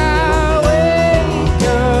 I wake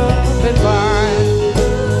up and find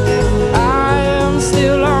I am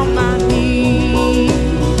still on my knees.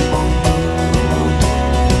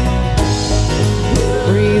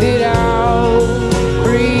 Breathe it out,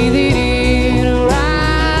 breathe it in,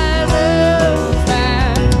 rise up,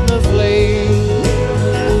 fan the flame,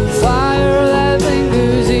 fire that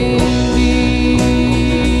lingers in me.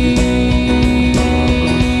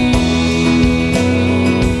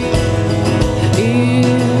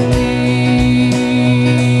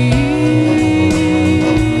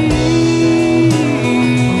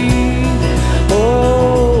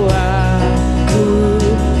 Oh, I could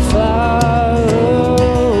fly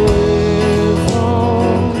away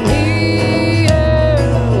from here.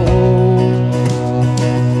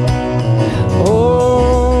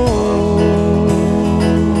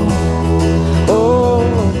 Oh,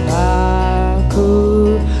 I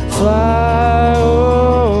could fly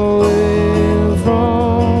away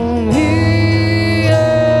from here.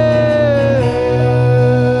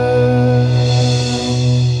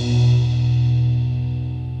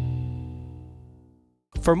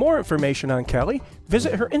 For more information on Kelly,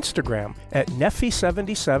 visit her Instagram at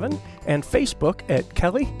Neffy77 and Facebook at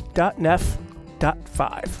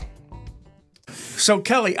kelly.neff.5. So,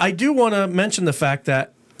 Kelly, I do want to mention the fact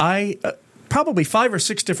that I probably 5 or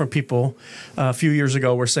 6 different people a few years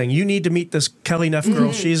ago were saying, you need to meet this Kelly Neff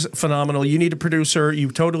girl. She's phenomenal. You need to produce her.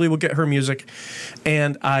 You totally will get her music.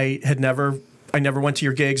 And I never went to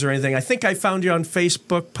your gigs or anything. I think I found you on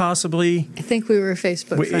Facebook, possibly. I think we were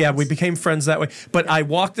Facebook friends. Yeah, we became friends that way. But I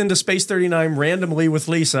walked into Space 39 randomly with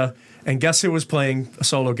Lisa, and guess who was playing a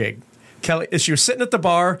solo gig? Kelly. She was sitting at the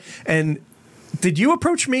bar, and did you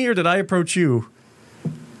approach me or did I approach you?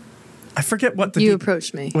 I forget what the You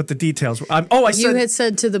approached me. What the details were. I You said had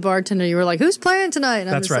said to the bartender, you were like, "Who's playing tonight?" And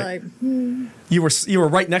I'm That's just right. like, you were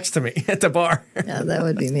right next to me at the bar, "Yeah, that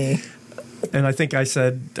would be me." and I think I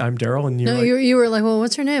said, "I'm Daryl," and No, you were like, "Well,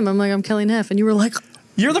 what's her name?" I'm like, "I'm Kelly Neff," and you were like,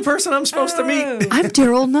 you're the person I'm supposed to meet. "I'm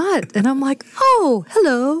Daryl Nutt," and I'm like, "Oh,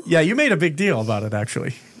 hello." Yeah, you made a big deal about it.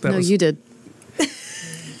 Actually, No, you did.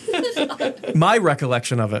 My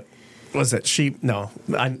recollection of it was that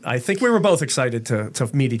I think we were both excited to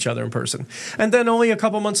meet each other in person. And then only a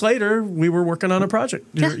couple months later, we were working on a project,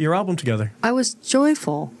 your album together. I was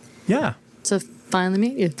joyful Yeah. to finally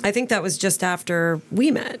meet you. I think that was just after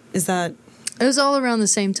we met. Is that, It was all around the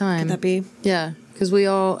same time. could that be? Yeah, because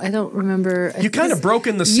I don't remember. You kind of broke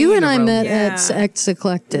in the scene. You and I around- met Yeah. at Ex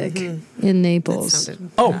Eclectic in Naples.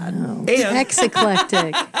 and Ex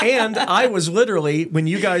Eclectic. and I was literally, when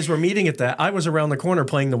you guys were meeting at that, I was around the corner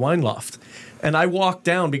playing the Wine Loft. And I walked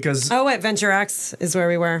down because Oh, at Venture X is where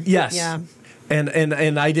we were. yes. Yeah.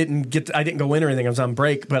 And I didn't go in or anything. I was on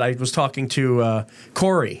break, but I was talking to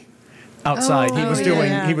Corey outside. Oh, he was yeah,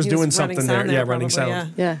 doing yeah. he was He doing was running something there. sound Yeah, there, running probably,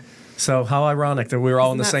 sound. Yeah. So how ironic that we were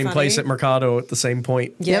all in the Isn't same that place funny? at Mercado at the same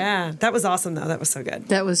point. Yeah. That was awesome, though. That was so good.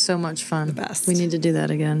 That was so much fun. The best. We need to do that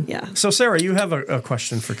again. Yeah. So Sarah, you have a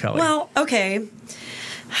question for Kelly. Well, okay.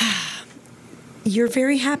 You're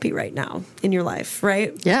very happy right now in your life,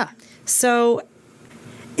 right? Yeah. So,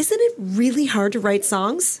 isn't it really hard to write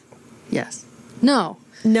songs? Yes. No.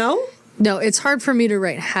 No? No, it's hard for me to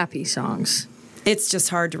write happy songs. It's just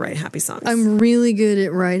hard to write happy songs. I'm really good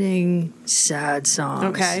at writing sad songs.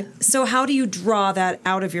 Okay. So, how do you draw that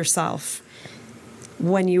out of yourself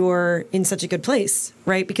when you're in such a good place,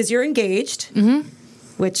 right? Because you're engaged,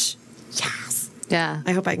 which, yes. Yeah.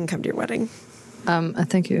 I hope I can come to your wedding. I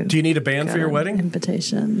think you. Do you need a band for your wedding?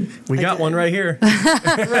 Invitation. We got one right here.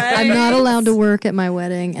 Right? I'm not allowed to work at my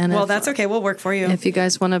wedding, and Well, that's okay. We'll work for you. if you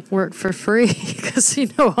guys want to work for free, because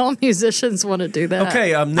all musicians want to do that.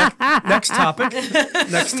 Okay, next topic.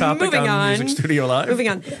 Next topic Moving on on. Music Studio Live. Moving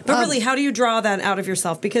on. But really, how do you draw that out of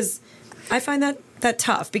yourself? Because I find that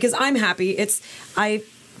tough. Because I'm happy. I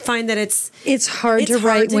find that it's hard to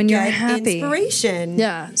write when you're get happy. Inspiration.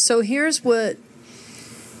 Yeah. So here's what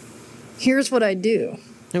I do.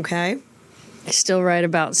 Okay. I still write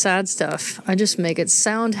about sad stuff. I just make it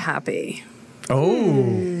sound happy.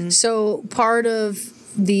 Oh. So part of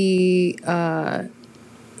the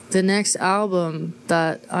next album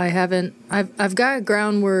that I've got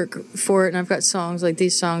groundwork for it, and I've got songs, like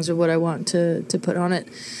these songs are what I want to put on it.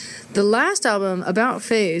 The last album, About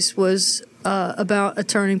Face, was about a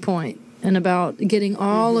turning point and about getting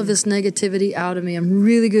all of this negativity out of me. I'm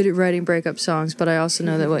really good at writing breakup songs, but I also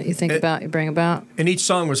know that what you think about, you bring about. And each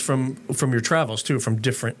song was from your travels too, from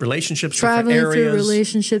different relationships, Traveling different areas. through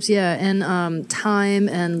relationships, yeah, and time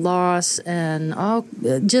and loss and all,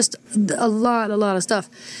 just a lot of stuff.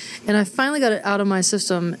 And I finally got it out of my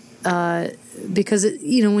system because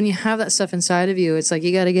when you have that stuff inside of you, it's like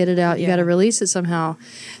you got to get it out, you got to release it somehow.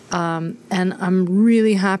 And I'm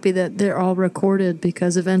really happy that they're all recorded,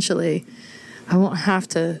 because eventually I won't have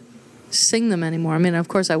to sing them anymore. I mean, of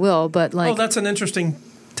course I will, but like, that's an interesting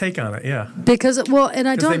take on it. Yeah, because I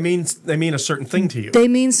don't. They mean a certain thing to you. They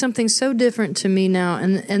mean something so different to me now,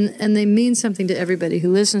 and they mean something to everybody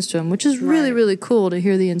who listens to them, which is really, really cool to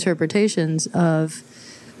hear the interpretations of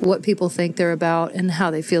what people think they're about and how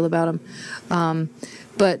they feel about them.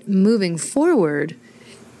 But moving forward,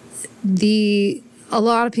 a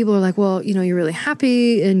lot of people are like, well, you're really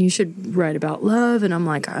happy and you should write about love. And I'm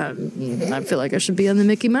like, I feel like I should be on the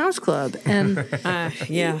Mickey Mouse Club. And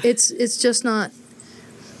yeah, it's just not,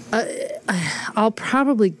 I'll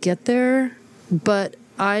probably get there, but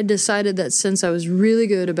I decided that since I was really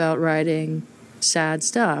good about writing sad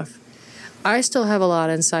stuff, I still have a lot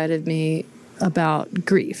inside of me about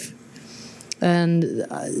grief. And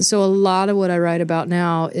so a lot of what I write about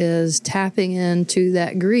now is tapping into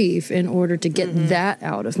that grief in order to get that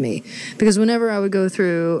out of me. Because whenever I would go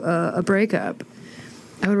through a breakup,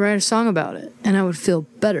 I would write a song about it, and I would feel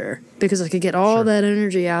better because I could get all that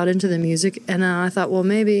energy out into the music. And then I thought, well,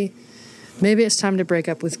 maybe it's time to break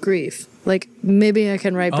up with grief. Like, maybe I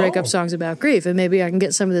can write breakup songs about grief, and maybe I can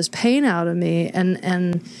get some of this pain out of me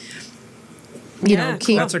and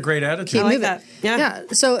keep. That's a great attitude. I like that. Yeah.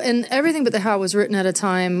 So, and Everything But the How was written at a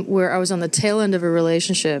time where I was on the tail end of a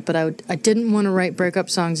relationship, but I didn't want to write breakup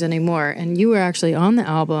songs anymore. And you were actually on the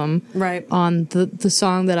album, right? On the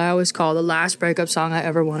song that I always call the last breakup song I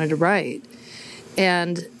ever wanted to write.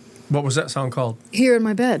 And what was that song called? Here in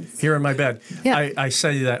My Bed. Here in My Bed. Yeah. I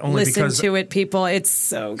say that only Listen because... to it, people. It's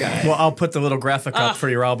so good. Well, I'll put the little graphic up for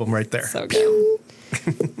your album right there. So good.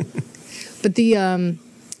 But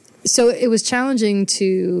so it was challenging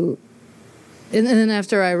to... And then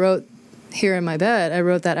after I wrote Here in My Bed, I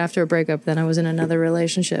wrote that after a breakup. Then I was in another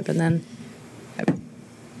relationship, and then I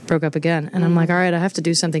broke up again. And I'm like, all right, I have to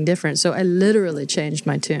do something different. So I literally changed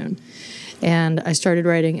my tune. And I started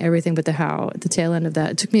writing Everything But the How at the tail end of that.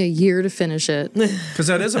 It took me a year to finish it. Because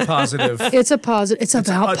that is a positive. It's a positive. It's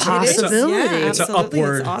about possibility. It's an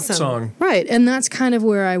upward awesome song. Right. And that's kind of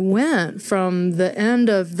where I went from the end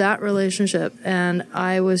of that relationship. And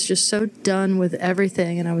I was just so done with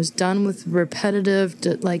everything. And I was done with repetitive,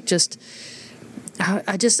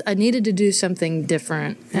 I needed to do something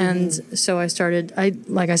different. And so I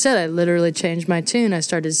literally changed my tune. I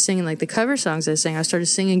started singing like the cover songs I sang. I started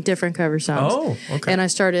singing different cover songs. Oh, okay. And I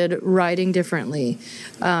started writing differently.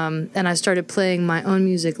 And I started playing my own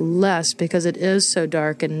music less because it is so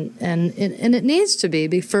dark and it needs to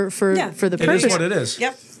be for the purpose. It is what it is.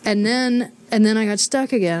 Yep. And then I got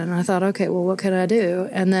stuck again, and I thought, okay, well, what can I do?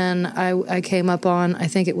 And then I came up on, I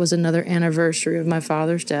think it was another anniversary of my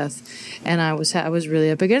father's death, and I was really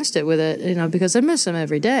up against it with it, because I miss him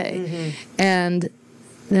every day. And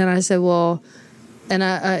then I said, well, and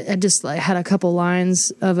I just had a couple lines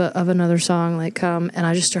of another song come, and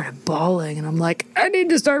I just started bawling, and I'm like, I need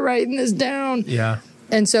to start writing this down. Yeah.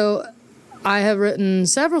 And so I have written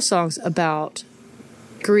several songs about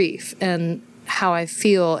grief and how I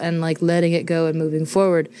feel and letting it go and moving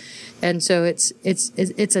forward. And so it's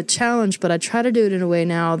a challenge, but I try to do it in a way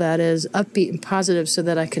now that is upbeat and positive so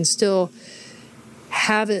that I can still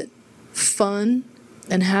have it fun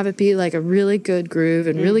and have it be a really good groove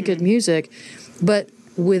and really good music, but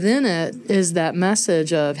within it is that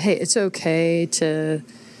message of, hey, it's okay to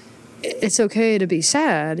be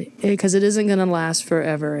sad because it isn't going to last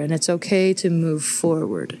forever, and it's okay to move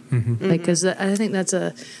forward. Because I think that's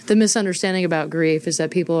the misunderstanding about grief is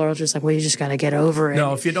that people are just like, well, you just got to get over it.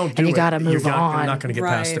 No, if you don't do and you it, got to move you're on. not going to get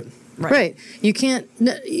past it. Right. You can't.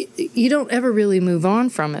 You don't ever really move on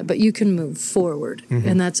from it, but you can move forward,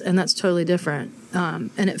 and that's totally different.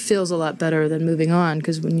 And it feels a lot better than moving on,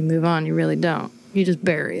 because when you move on, you really don't. You just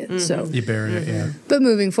bury it. So You bury it, yeah. but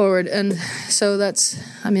moving forward, and so that's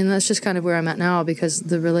just kind of where I'm at now, because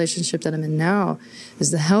the relationship that I'm in now is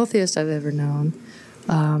the healthiest I've ever known.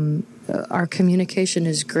 Our communication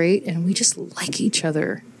is great, and we just like each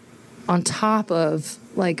other on top of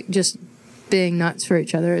like just being nuts for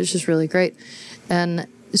each other. It's just really great. And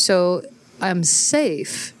so I'm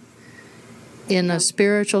safe in a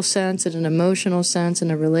spiritual sense, in an emotional sense,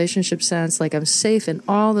 in a relationship sense. Like, I'm safe in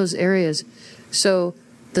all those areas. So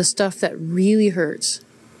the stuff that really hurts,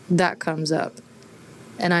 that comes up.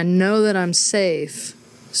 And I know that I'm safe.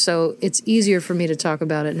 So it's easier for me to talk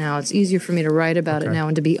about it now. It's easier for me to write about it now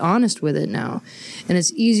and to be honest with it now. And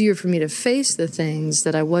it's easier for me to face the things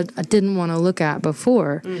that I didn't want to look at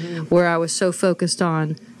before, where I was so focused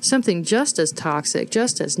on something just as toxic,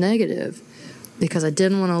 just as negative, because I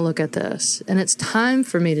didn't want to look at this. And it's time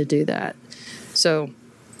for me to do that. So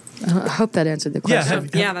I hope that answered the question.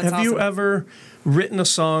 Have you ever written a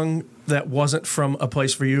song that wasn't from a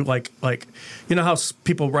place for you? Like you know how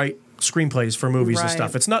people write screenplays for movies and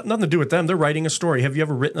stuff. It's nothing to do with them. They're writing a story. Have you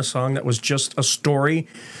ever written a song that was just a story,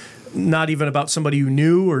 not even about somebody you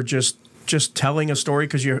knew, or just telling a story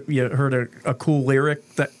because you heard a cool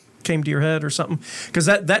lyric that came to your head or something? Because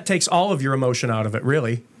that takes all of your emotion out of it,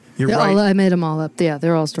 really. You're right. I made them all up. Yeah,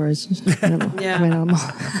 they're all stories. I made them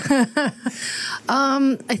all.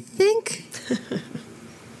 I think...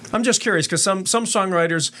 I'm just curious, because some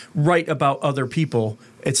songwriters write about other people.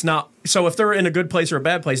 It's not so if they're in a good place or a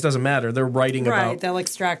bad place, doesn't matter. They're writing about. They'll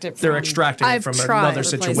extract it. They're extracting it from another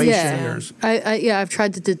situation. I've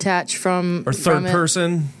tried to detach from or third from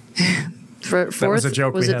person. Fourth, that was a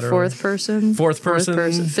joke was we it had fourth earlier. person? Fourth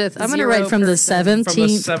person. Fifth. I'm going to write from the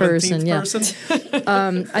 17th person. Yeah.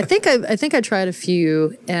 I think I tried a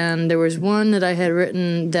few, and there was one that I had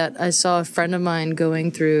written that I saw a friend of mine going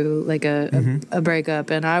through like a breakup,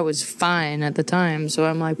 and I was fine at the time, so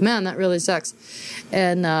I'm like, man, that really sucks,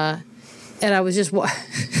 and I was just.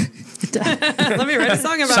 Let me write a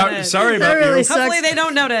song about it. Sorry about really you. sucks. Hopefully they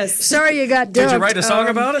don't notice. Sorry you got dumped. Did you write a song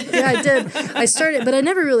about it? Yeah, I did. I started, but I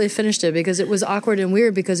never really finished it because it was awkward and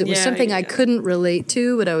weird because it was something I couldn't relate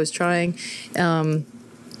to, but I was trying. And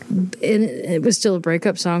it was still a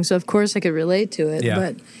breakup song, so of course I could relate to it. Yeah.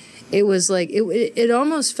 But it was like, it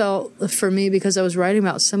almost felt for me, because I was writing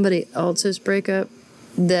about somebody else's breakup,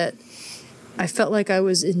 that I felt like I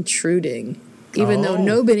was intruding. Even though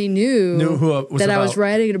nobody knew who it was that about. I was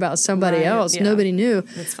writing it about somebody else. Yeah. Nobody knew.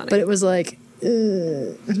 That's funny. But it was like, I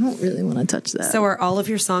don't really want to touch that. So are all of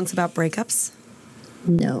your songs about breakups?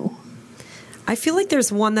 No. I feel like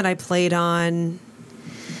there's one that I played on.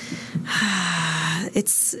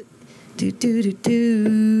 It's... What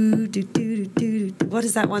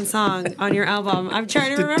is that one song on your album? I'm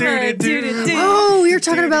trying to remember it. Oh, you're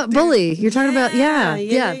talking about Bully. You're talking about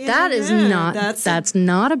that's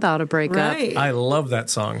not about a breakup. Right. I love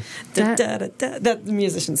that song. That the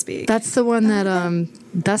musician speak. That's the one that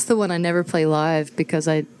that's the one I never play live because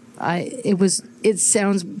it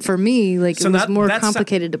sounds for me like it was more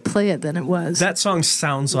complicated to play it than it was. That song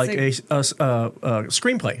sounds like a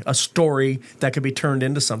screenplay, a story that could be turned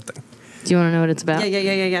into something. Do you want to know what it's about?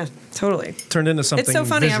 Yeah. Totally. Turned into something. It's so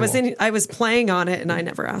funny. Visual. I was playing on it and I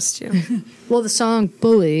never asked you. Well, the song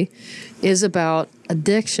 "Bully" is about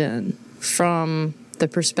addiction from the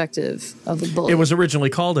perspective of a bully. It was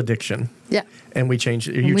originally called Addiction. Yeah. And we changed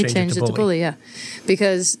it. You changed it to Bully. Yeah.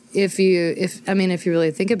 Because if you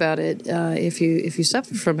really think about it, if you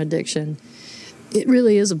suffer from addiction, it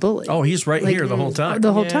really is a bully. Oh, he's right here the whole time.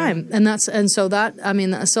 The whole time, so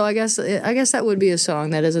I guess that would be a song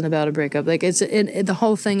that isn't about a breakup. Like the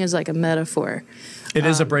whole thing is like a metaphor. It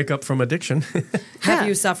is a breakup from addiction. Have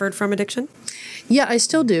you suffered from addiction? Yeah, I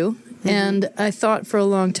still do. Mm-hmm. And I thought for a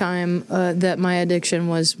long time that my addiction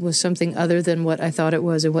was something other than what I thought it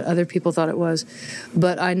was and what other people thought it was.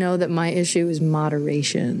 But I know that my issue is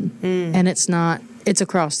moderation, and it's not. It's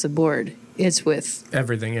across the board. It's with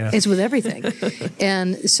everything, yeah. It's with everything.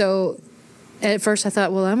 And so at first I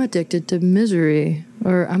thought, well, I'm addicted to misery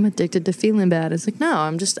or I'm addicted to feeling bad. It's like,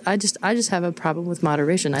 no, I just have a problem with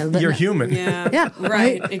moderation. You're human. Yeah.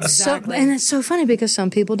 Right. Exactly. And it's so funny because some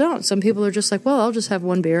people don't. Some people are just like, well, I'll just have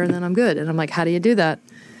one beer and then I'm good. And I'm like, how do you do that?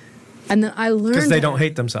 And then I learned Because they don't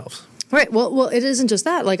hate themselves. Right. Well, it isn't just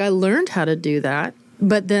that. Like I learned how to do that,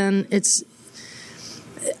 but then it's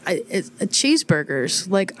cheeseburgers.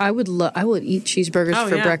 Like I would eat cheeseburgers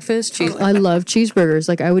for breakfast. I love cheeseburgers.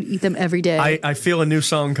 Like I would eat them every day. I feel a new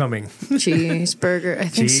song coming. Cheeseburger. I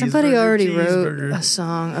think somebody already wrote a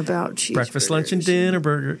song about cheeseburgers. Breakfast, lunch, and dinner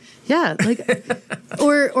burger. Yeah, like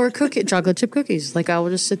or chocolate chip cookies. Like I will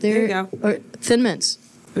just sit there. There you Or Thin Mints.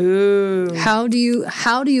 Ooh. How do you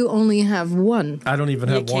only have one? I don't even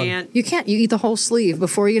have one. You can't. You eat the whole sleeve.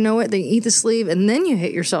 Before you know it, then you eat the sleeve, and then you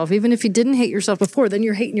hate yourself. Even if you didn't hate yourself before, then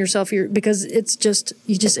you're hating yourself because it's just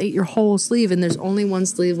you just ate your whole sleeve, and there's only one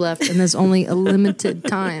sleeve left, and there's only a limited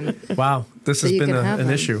time. Wow, this has been an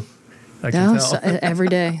issue. I can tell. Every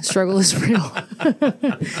day, struggle is real.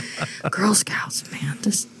 Girl Scouts, man,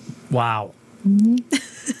 just wow.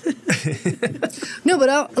 No,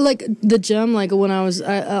 but like the gym, like when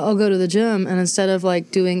I'll go to the gym, and instead of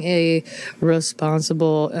like doing a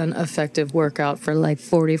responsible and effective workout for like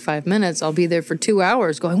 45 minutes, I'll be there for 2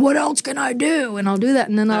 hours going, what else can I do? And I'll do that,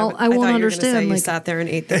 and then I won't understand. Say you sat there and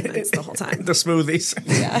ate Thin Mints the whole time. The smoothies.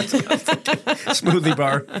 Yeah. Smoothie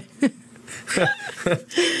bar.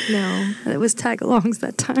 No, it was tag-alongs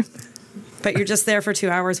that time. But you're just there for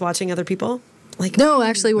 2 hours watching other people? Like no,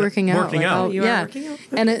 actually working out. Working out. You are working out?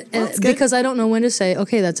 And because I don't know when to say,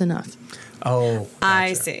 okay, that's enough. Oh, gotcha.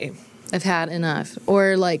 I see. I've had enough.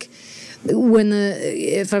 Or like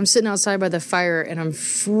if I'm sitting outside by the fire and I'm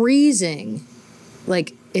freezing,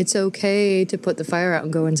 like it's okay to put the fire out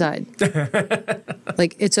and go inside.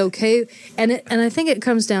 Like it's okay, and I think it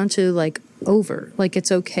comes down to like over. Like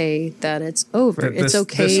it's okay that it's over. It's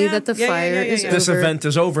okay that the fire is over. This event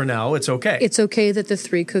is over now. It's okay. It's okay that the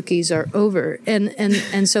 3 cookies are over, and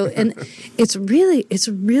so it's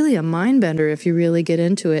really a mind bender if you really get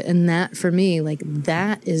into it. And that for me, like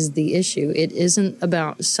that is the issue. It isn't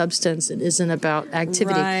about substance. It isn't about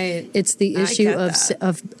activity. Right. It's the issue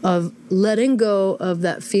of letting go of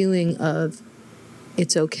that feeling of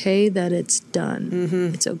it's okay that it's done.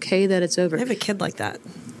 Mm-hmm. It's okay that it's over. I have a kid like that.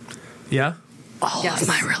 Yeah? All of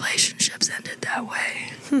my relationships ended that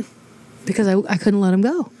way. Because I couldn't let him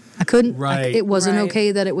go. I couldn't. Right. It wasn't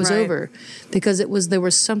okay that it was over. Because there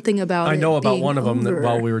was something about it. I know about one of them over. that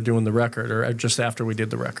while we were doing the record, or just after we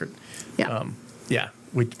did the record. Yeah.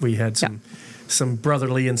 We had some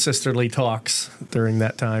brotherly and sisterly talks during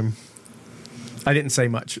that time. I didn't say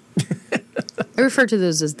much. I refer to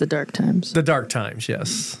those as the dark times. The dark times,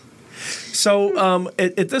 yes. So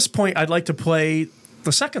at this point, I'd like to play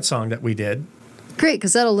the second song that we did. Great,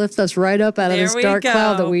 because that'll lift us right up out of this dark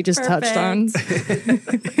cloud that we just touched on.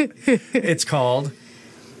 It's called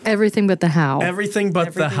Everything But the How. Everything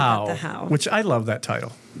But the How, which I love that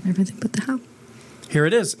title. Everything But the How. Here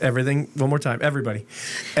it is. Everything. One more time. Everybody.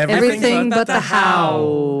 Everything but the how.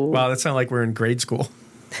 Wow, that sounds like we're in grade school.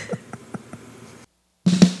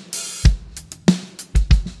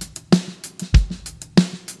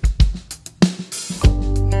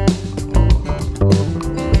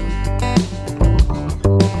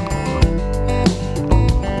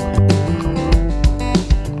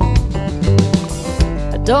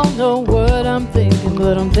 Don't know what I'm thinking,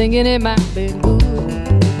 but I'm thinking it might be good.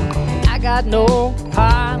 I got no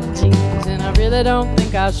apologies, and I really don't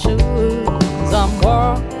think I should. 'Cause I'm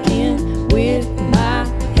walking with my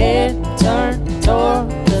head turned toward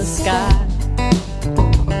the sky.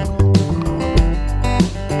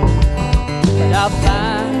 But I'll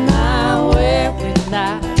find my way when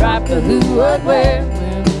I drop the who, what, where, when,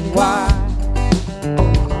 and why.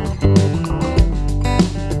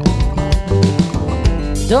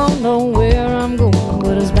 Don't know where I'm going,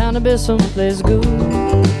 but it's bound to be someplace good.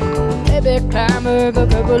 Maybe climb up a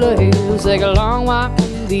couple of hills, take a long walk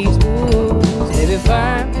through these woods. Maybe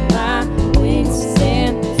find my wings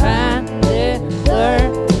and finally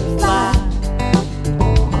learn to fly.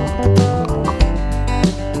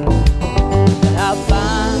 But I'll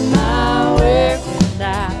find my way when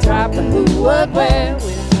I drop the who, what, where,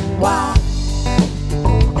 when, and why.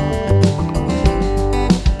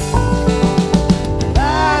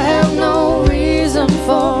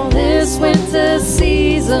 For this winter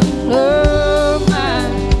season of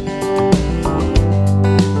mine,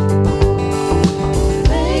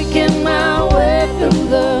 making my way through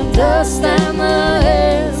the dust and the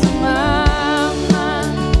hair.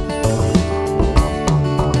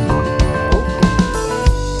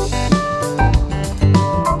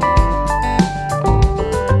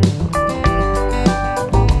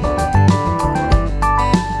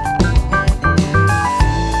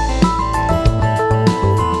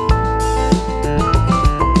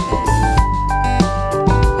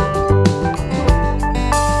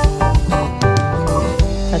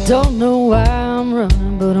 why I'm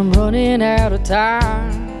running, but I'm running out of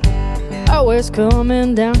time. Always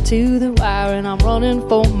coming down to the wire, and I'm running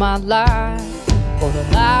for my life. For the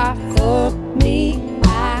life of me,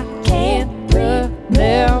 I can't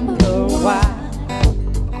remember why.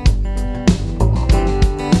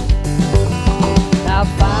 I'll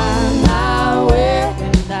find my way,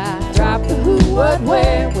 and I drop the who, what,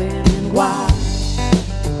 where, when, and why.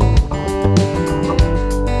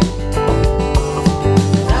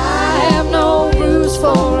 I have no bruise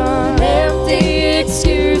for an empty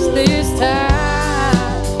excuse this time.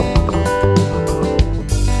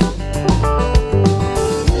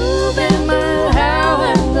 Moving my how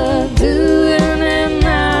and the doing, and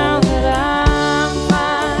now that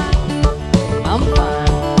I'm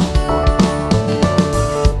fine.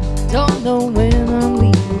 Don't know when I'm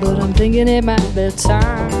leaving, but I'm thinking it might be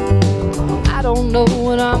time. I don't know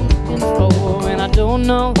what I'm looking for, and I don't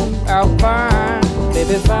know who I'll find.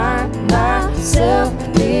 Baby, find myself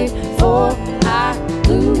before I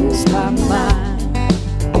lose my mind.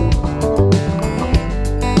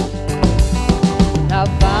 I'll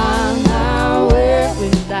find my way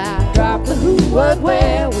when I drop the who, what,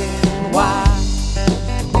 where, when, and why.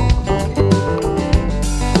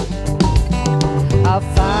 I'll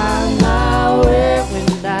find my way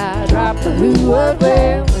when I drop the who, what,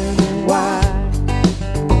 where, when, and why.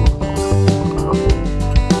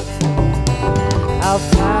 I'll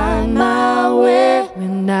find my way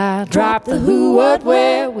when I drop the who, what,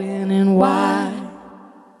 where, when, and why.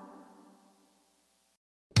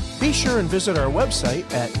 Be sure and visit our website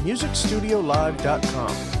at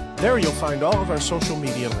musicstudiolive.com. There you'll find all of our social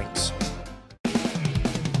media links.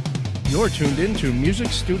 You're tuned in to Music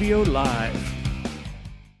Studio Live.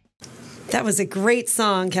 That was a great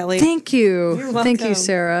song, Kelly. Thank you. You're welcome. Thank you,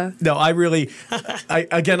 Sarah. No, I really, I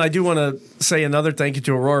do want to say another thank you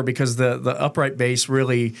to Aurora because the upright bass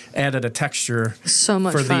really added a texture So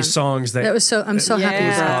much for fun. these songs. That was so. I'm so happy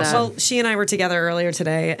you brought that. Well, she and I were together earlier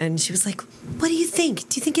today, and she was like, "What do you think?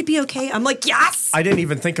 Do you think it'd be okay?" I'm like, "Yes, I didn't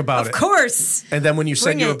even think about it. of course." And then when you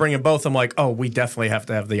said Bring you were it. bringing both, I'm like, oh, we definitely have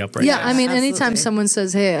to have the upright Yeah, bass. I mean, anytime Absolutely. someone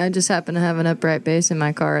says, "Hey, I just happen to have an upright bass in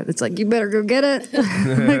my car," it's like you better go get it.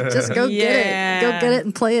 Just go get it. Go get it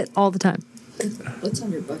and play it all the time. What's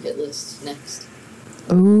on your bucket list next?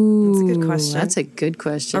 Ooh, That's a good question. That's a good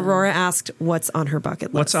question. Aurora asked, "What's on her bucket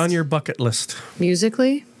list?" What's on your bucket list?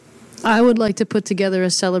 Musically, I would like to put together a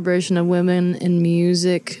celebration of women in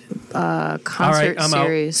music All concert right, I'm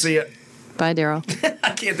series. out. See ya. Bye, Daryl.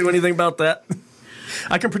 I can't do anything about that.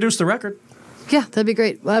 I can produce the record. Yeah, that'd be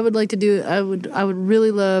great. I would like to do. I would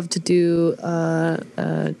really love to do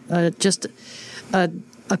just a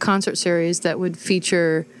concert series that would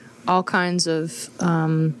feature all kinds of.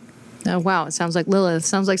 Oh, wow, it sounds like Lilith.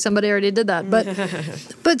 Sounds like somebody already did that.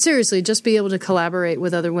 But seriously, just be able to collaborate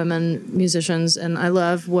with other women musicians, and I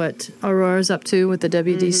love what Aurora's up to with the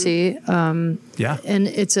WDC. Yeah. And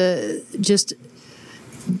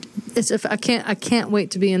I can't wait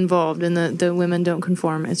to be involved in the Women Don't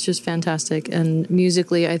Conform. It's just fantastic. And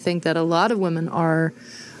musically, I think that a lot of women are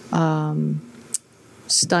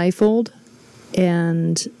stifled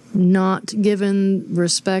and not given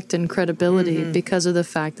respect and credibility because of the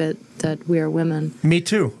fact that we are women. Me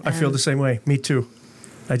too. I feel the same way. Me too.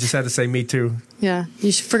 I just had to say me too. Yeah,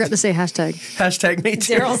 you forgot to say hashtag. Hashtag me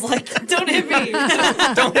too. Daryl's like, "Don't hit me."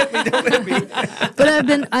 Don't hit me. But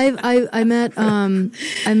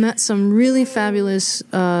I met some really fabulous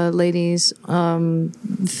ladies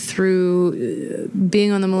through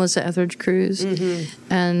being on the Melissa Etheridge cruise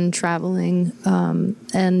and traveling,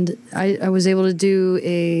 and I was able to do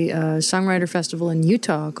a songwriter festival in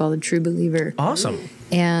Utah called the True Believer. Awesome.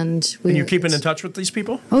 And you're keeping in touch with these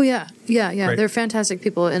people? Oh yeah. Great. They're fantastic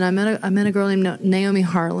people, and I met a girl named Naomi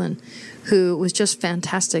Harlan, who was just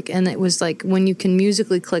fantastic. And it was like when you can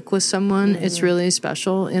musically click with someone, it's really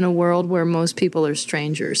special in a world where most people are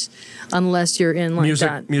strangers, unless you're in like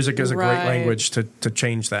that. Music is a great Right. language to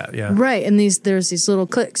change that. Yeah. Right, and there's these little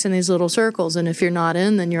clicks and these little circles, and if you're not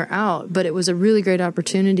in, then you're out. But it was a really great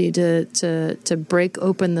opportunity to break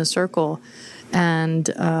open the circle. And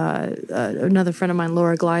another friend of mine,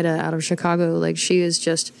 Laura Glida, out of Chicago, like she is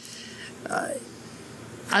just.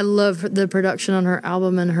 I love the production on her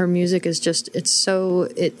album, and her music is just, it's so,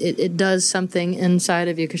 it does something inside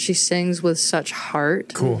of you because she sings with such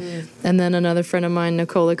heart. Cool. And then another friend of mine,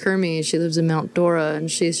 Nicola Kermy, she lives in Mount Dora, and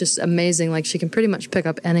she's just amazing. Like she can pretty much pick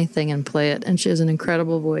up anything and play it, and she has an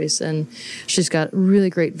incredible voice, and she's got really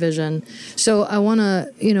great vision. So I want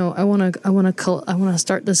to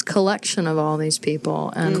start this collection of all these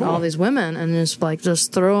people and all these women, and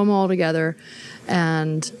just throw them all together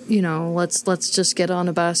and let's just get on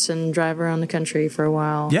a bus and drive around the country for a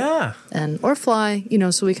while. Yeah. Or fly,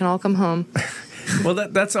 so we can all come home. Well,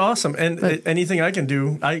 that's awesome. And anything I can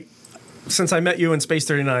do, since I met you in Space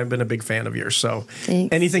 39, I've been a big fan of yours. So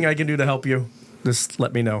Thanks. anything I can do to help you, just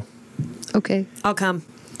let me know. Okay. I'll come.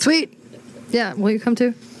 Sweet. Yeah. Will you come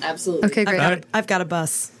too? Absolutely. Okay, great. I've got a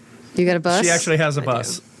bus. You got a bus? She actually has a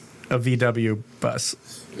bus, a VW bus.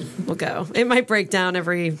 We'll go. It might break down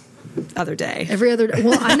every other day. Every other day.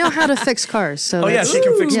 Well, I know how to fix cars. So Oh, yeah, she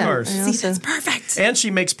can fix cars. I See, also- that's perfect. And she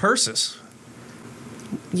makes purses.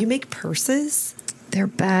 You make purses? They're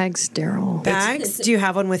bags, Daryl. Bags? Do you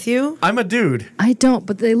have one with you? I'm a dude. I don't,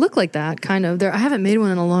 but they look like that, kind of. I haven't made one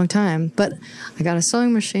in a long time, but I got a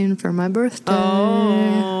sewing machine for my birthday.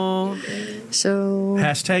 Oh. So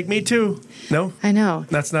Hashtag me too. No, I know.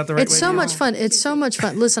 that's not the right It's way so to do much it. fun. It's so much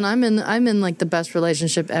fun. Listen, I'm in like the best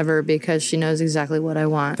relationship ever because she knows exactly what I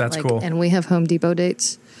want. That's like, cool. And we have Home Depot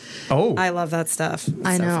dates. Oh, I love that stuff. It's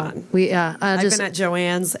I so know. fun. I've I've been at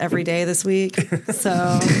Joann's every day this week.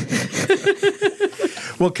 So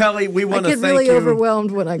well, Kelly, we I want to get thank really you.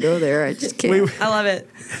 overwhelmed when I go there. I just can't. I love it.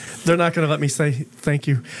 They're not going to let me say thank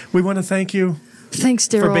you. We want to thank you Thanks,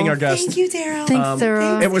 Daryl. for being our guest. Thank you, Daryl. Thanks,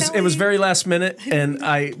 Daryl. It was very last minute, and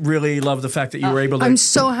I really love the fact that you were able to I'm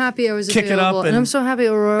so happy I was kick it available, up, and I'm so happy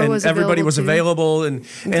Aurora and was everybody available was too. available, and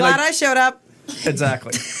Glad like, I showed up.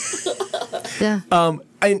 exactly. Yeah.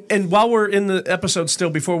 And while we're in the episode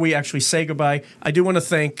still, before we actually say goodbye, I do want to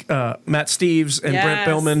thank Matt Steves and Brent Yes,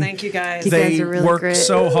 Billman. thank you guys. You They guys are really worked great.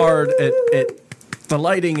 so hard at the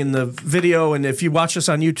lighting and the video, and if you watch us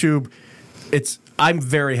on YouTube, I'm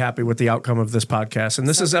very happy with the outcome of this podcast. And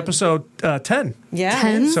this is episode 10. Yeah.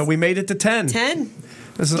 10? So we made it to 10. 10.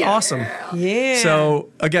 This is awesome. Yeah. So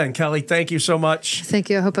again, Kelly, thank you so much. Thank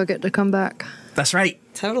you. I hope I get to come back. That's right.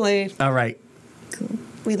 Totally. All right.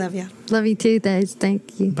 We love you. Love you too, guys.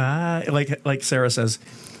 Thank you. Bye. Like Sarah says,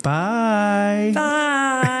 bye.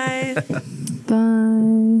 Bye.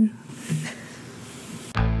 Bye.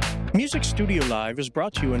 Music Studio Live is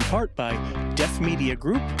brought to you in part by Deaf Media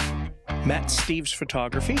Group, Matt Steves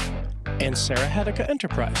Photography, and Sarah Hadaka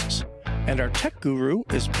Enterprises. And our tech guru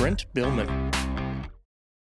is Brent Billman.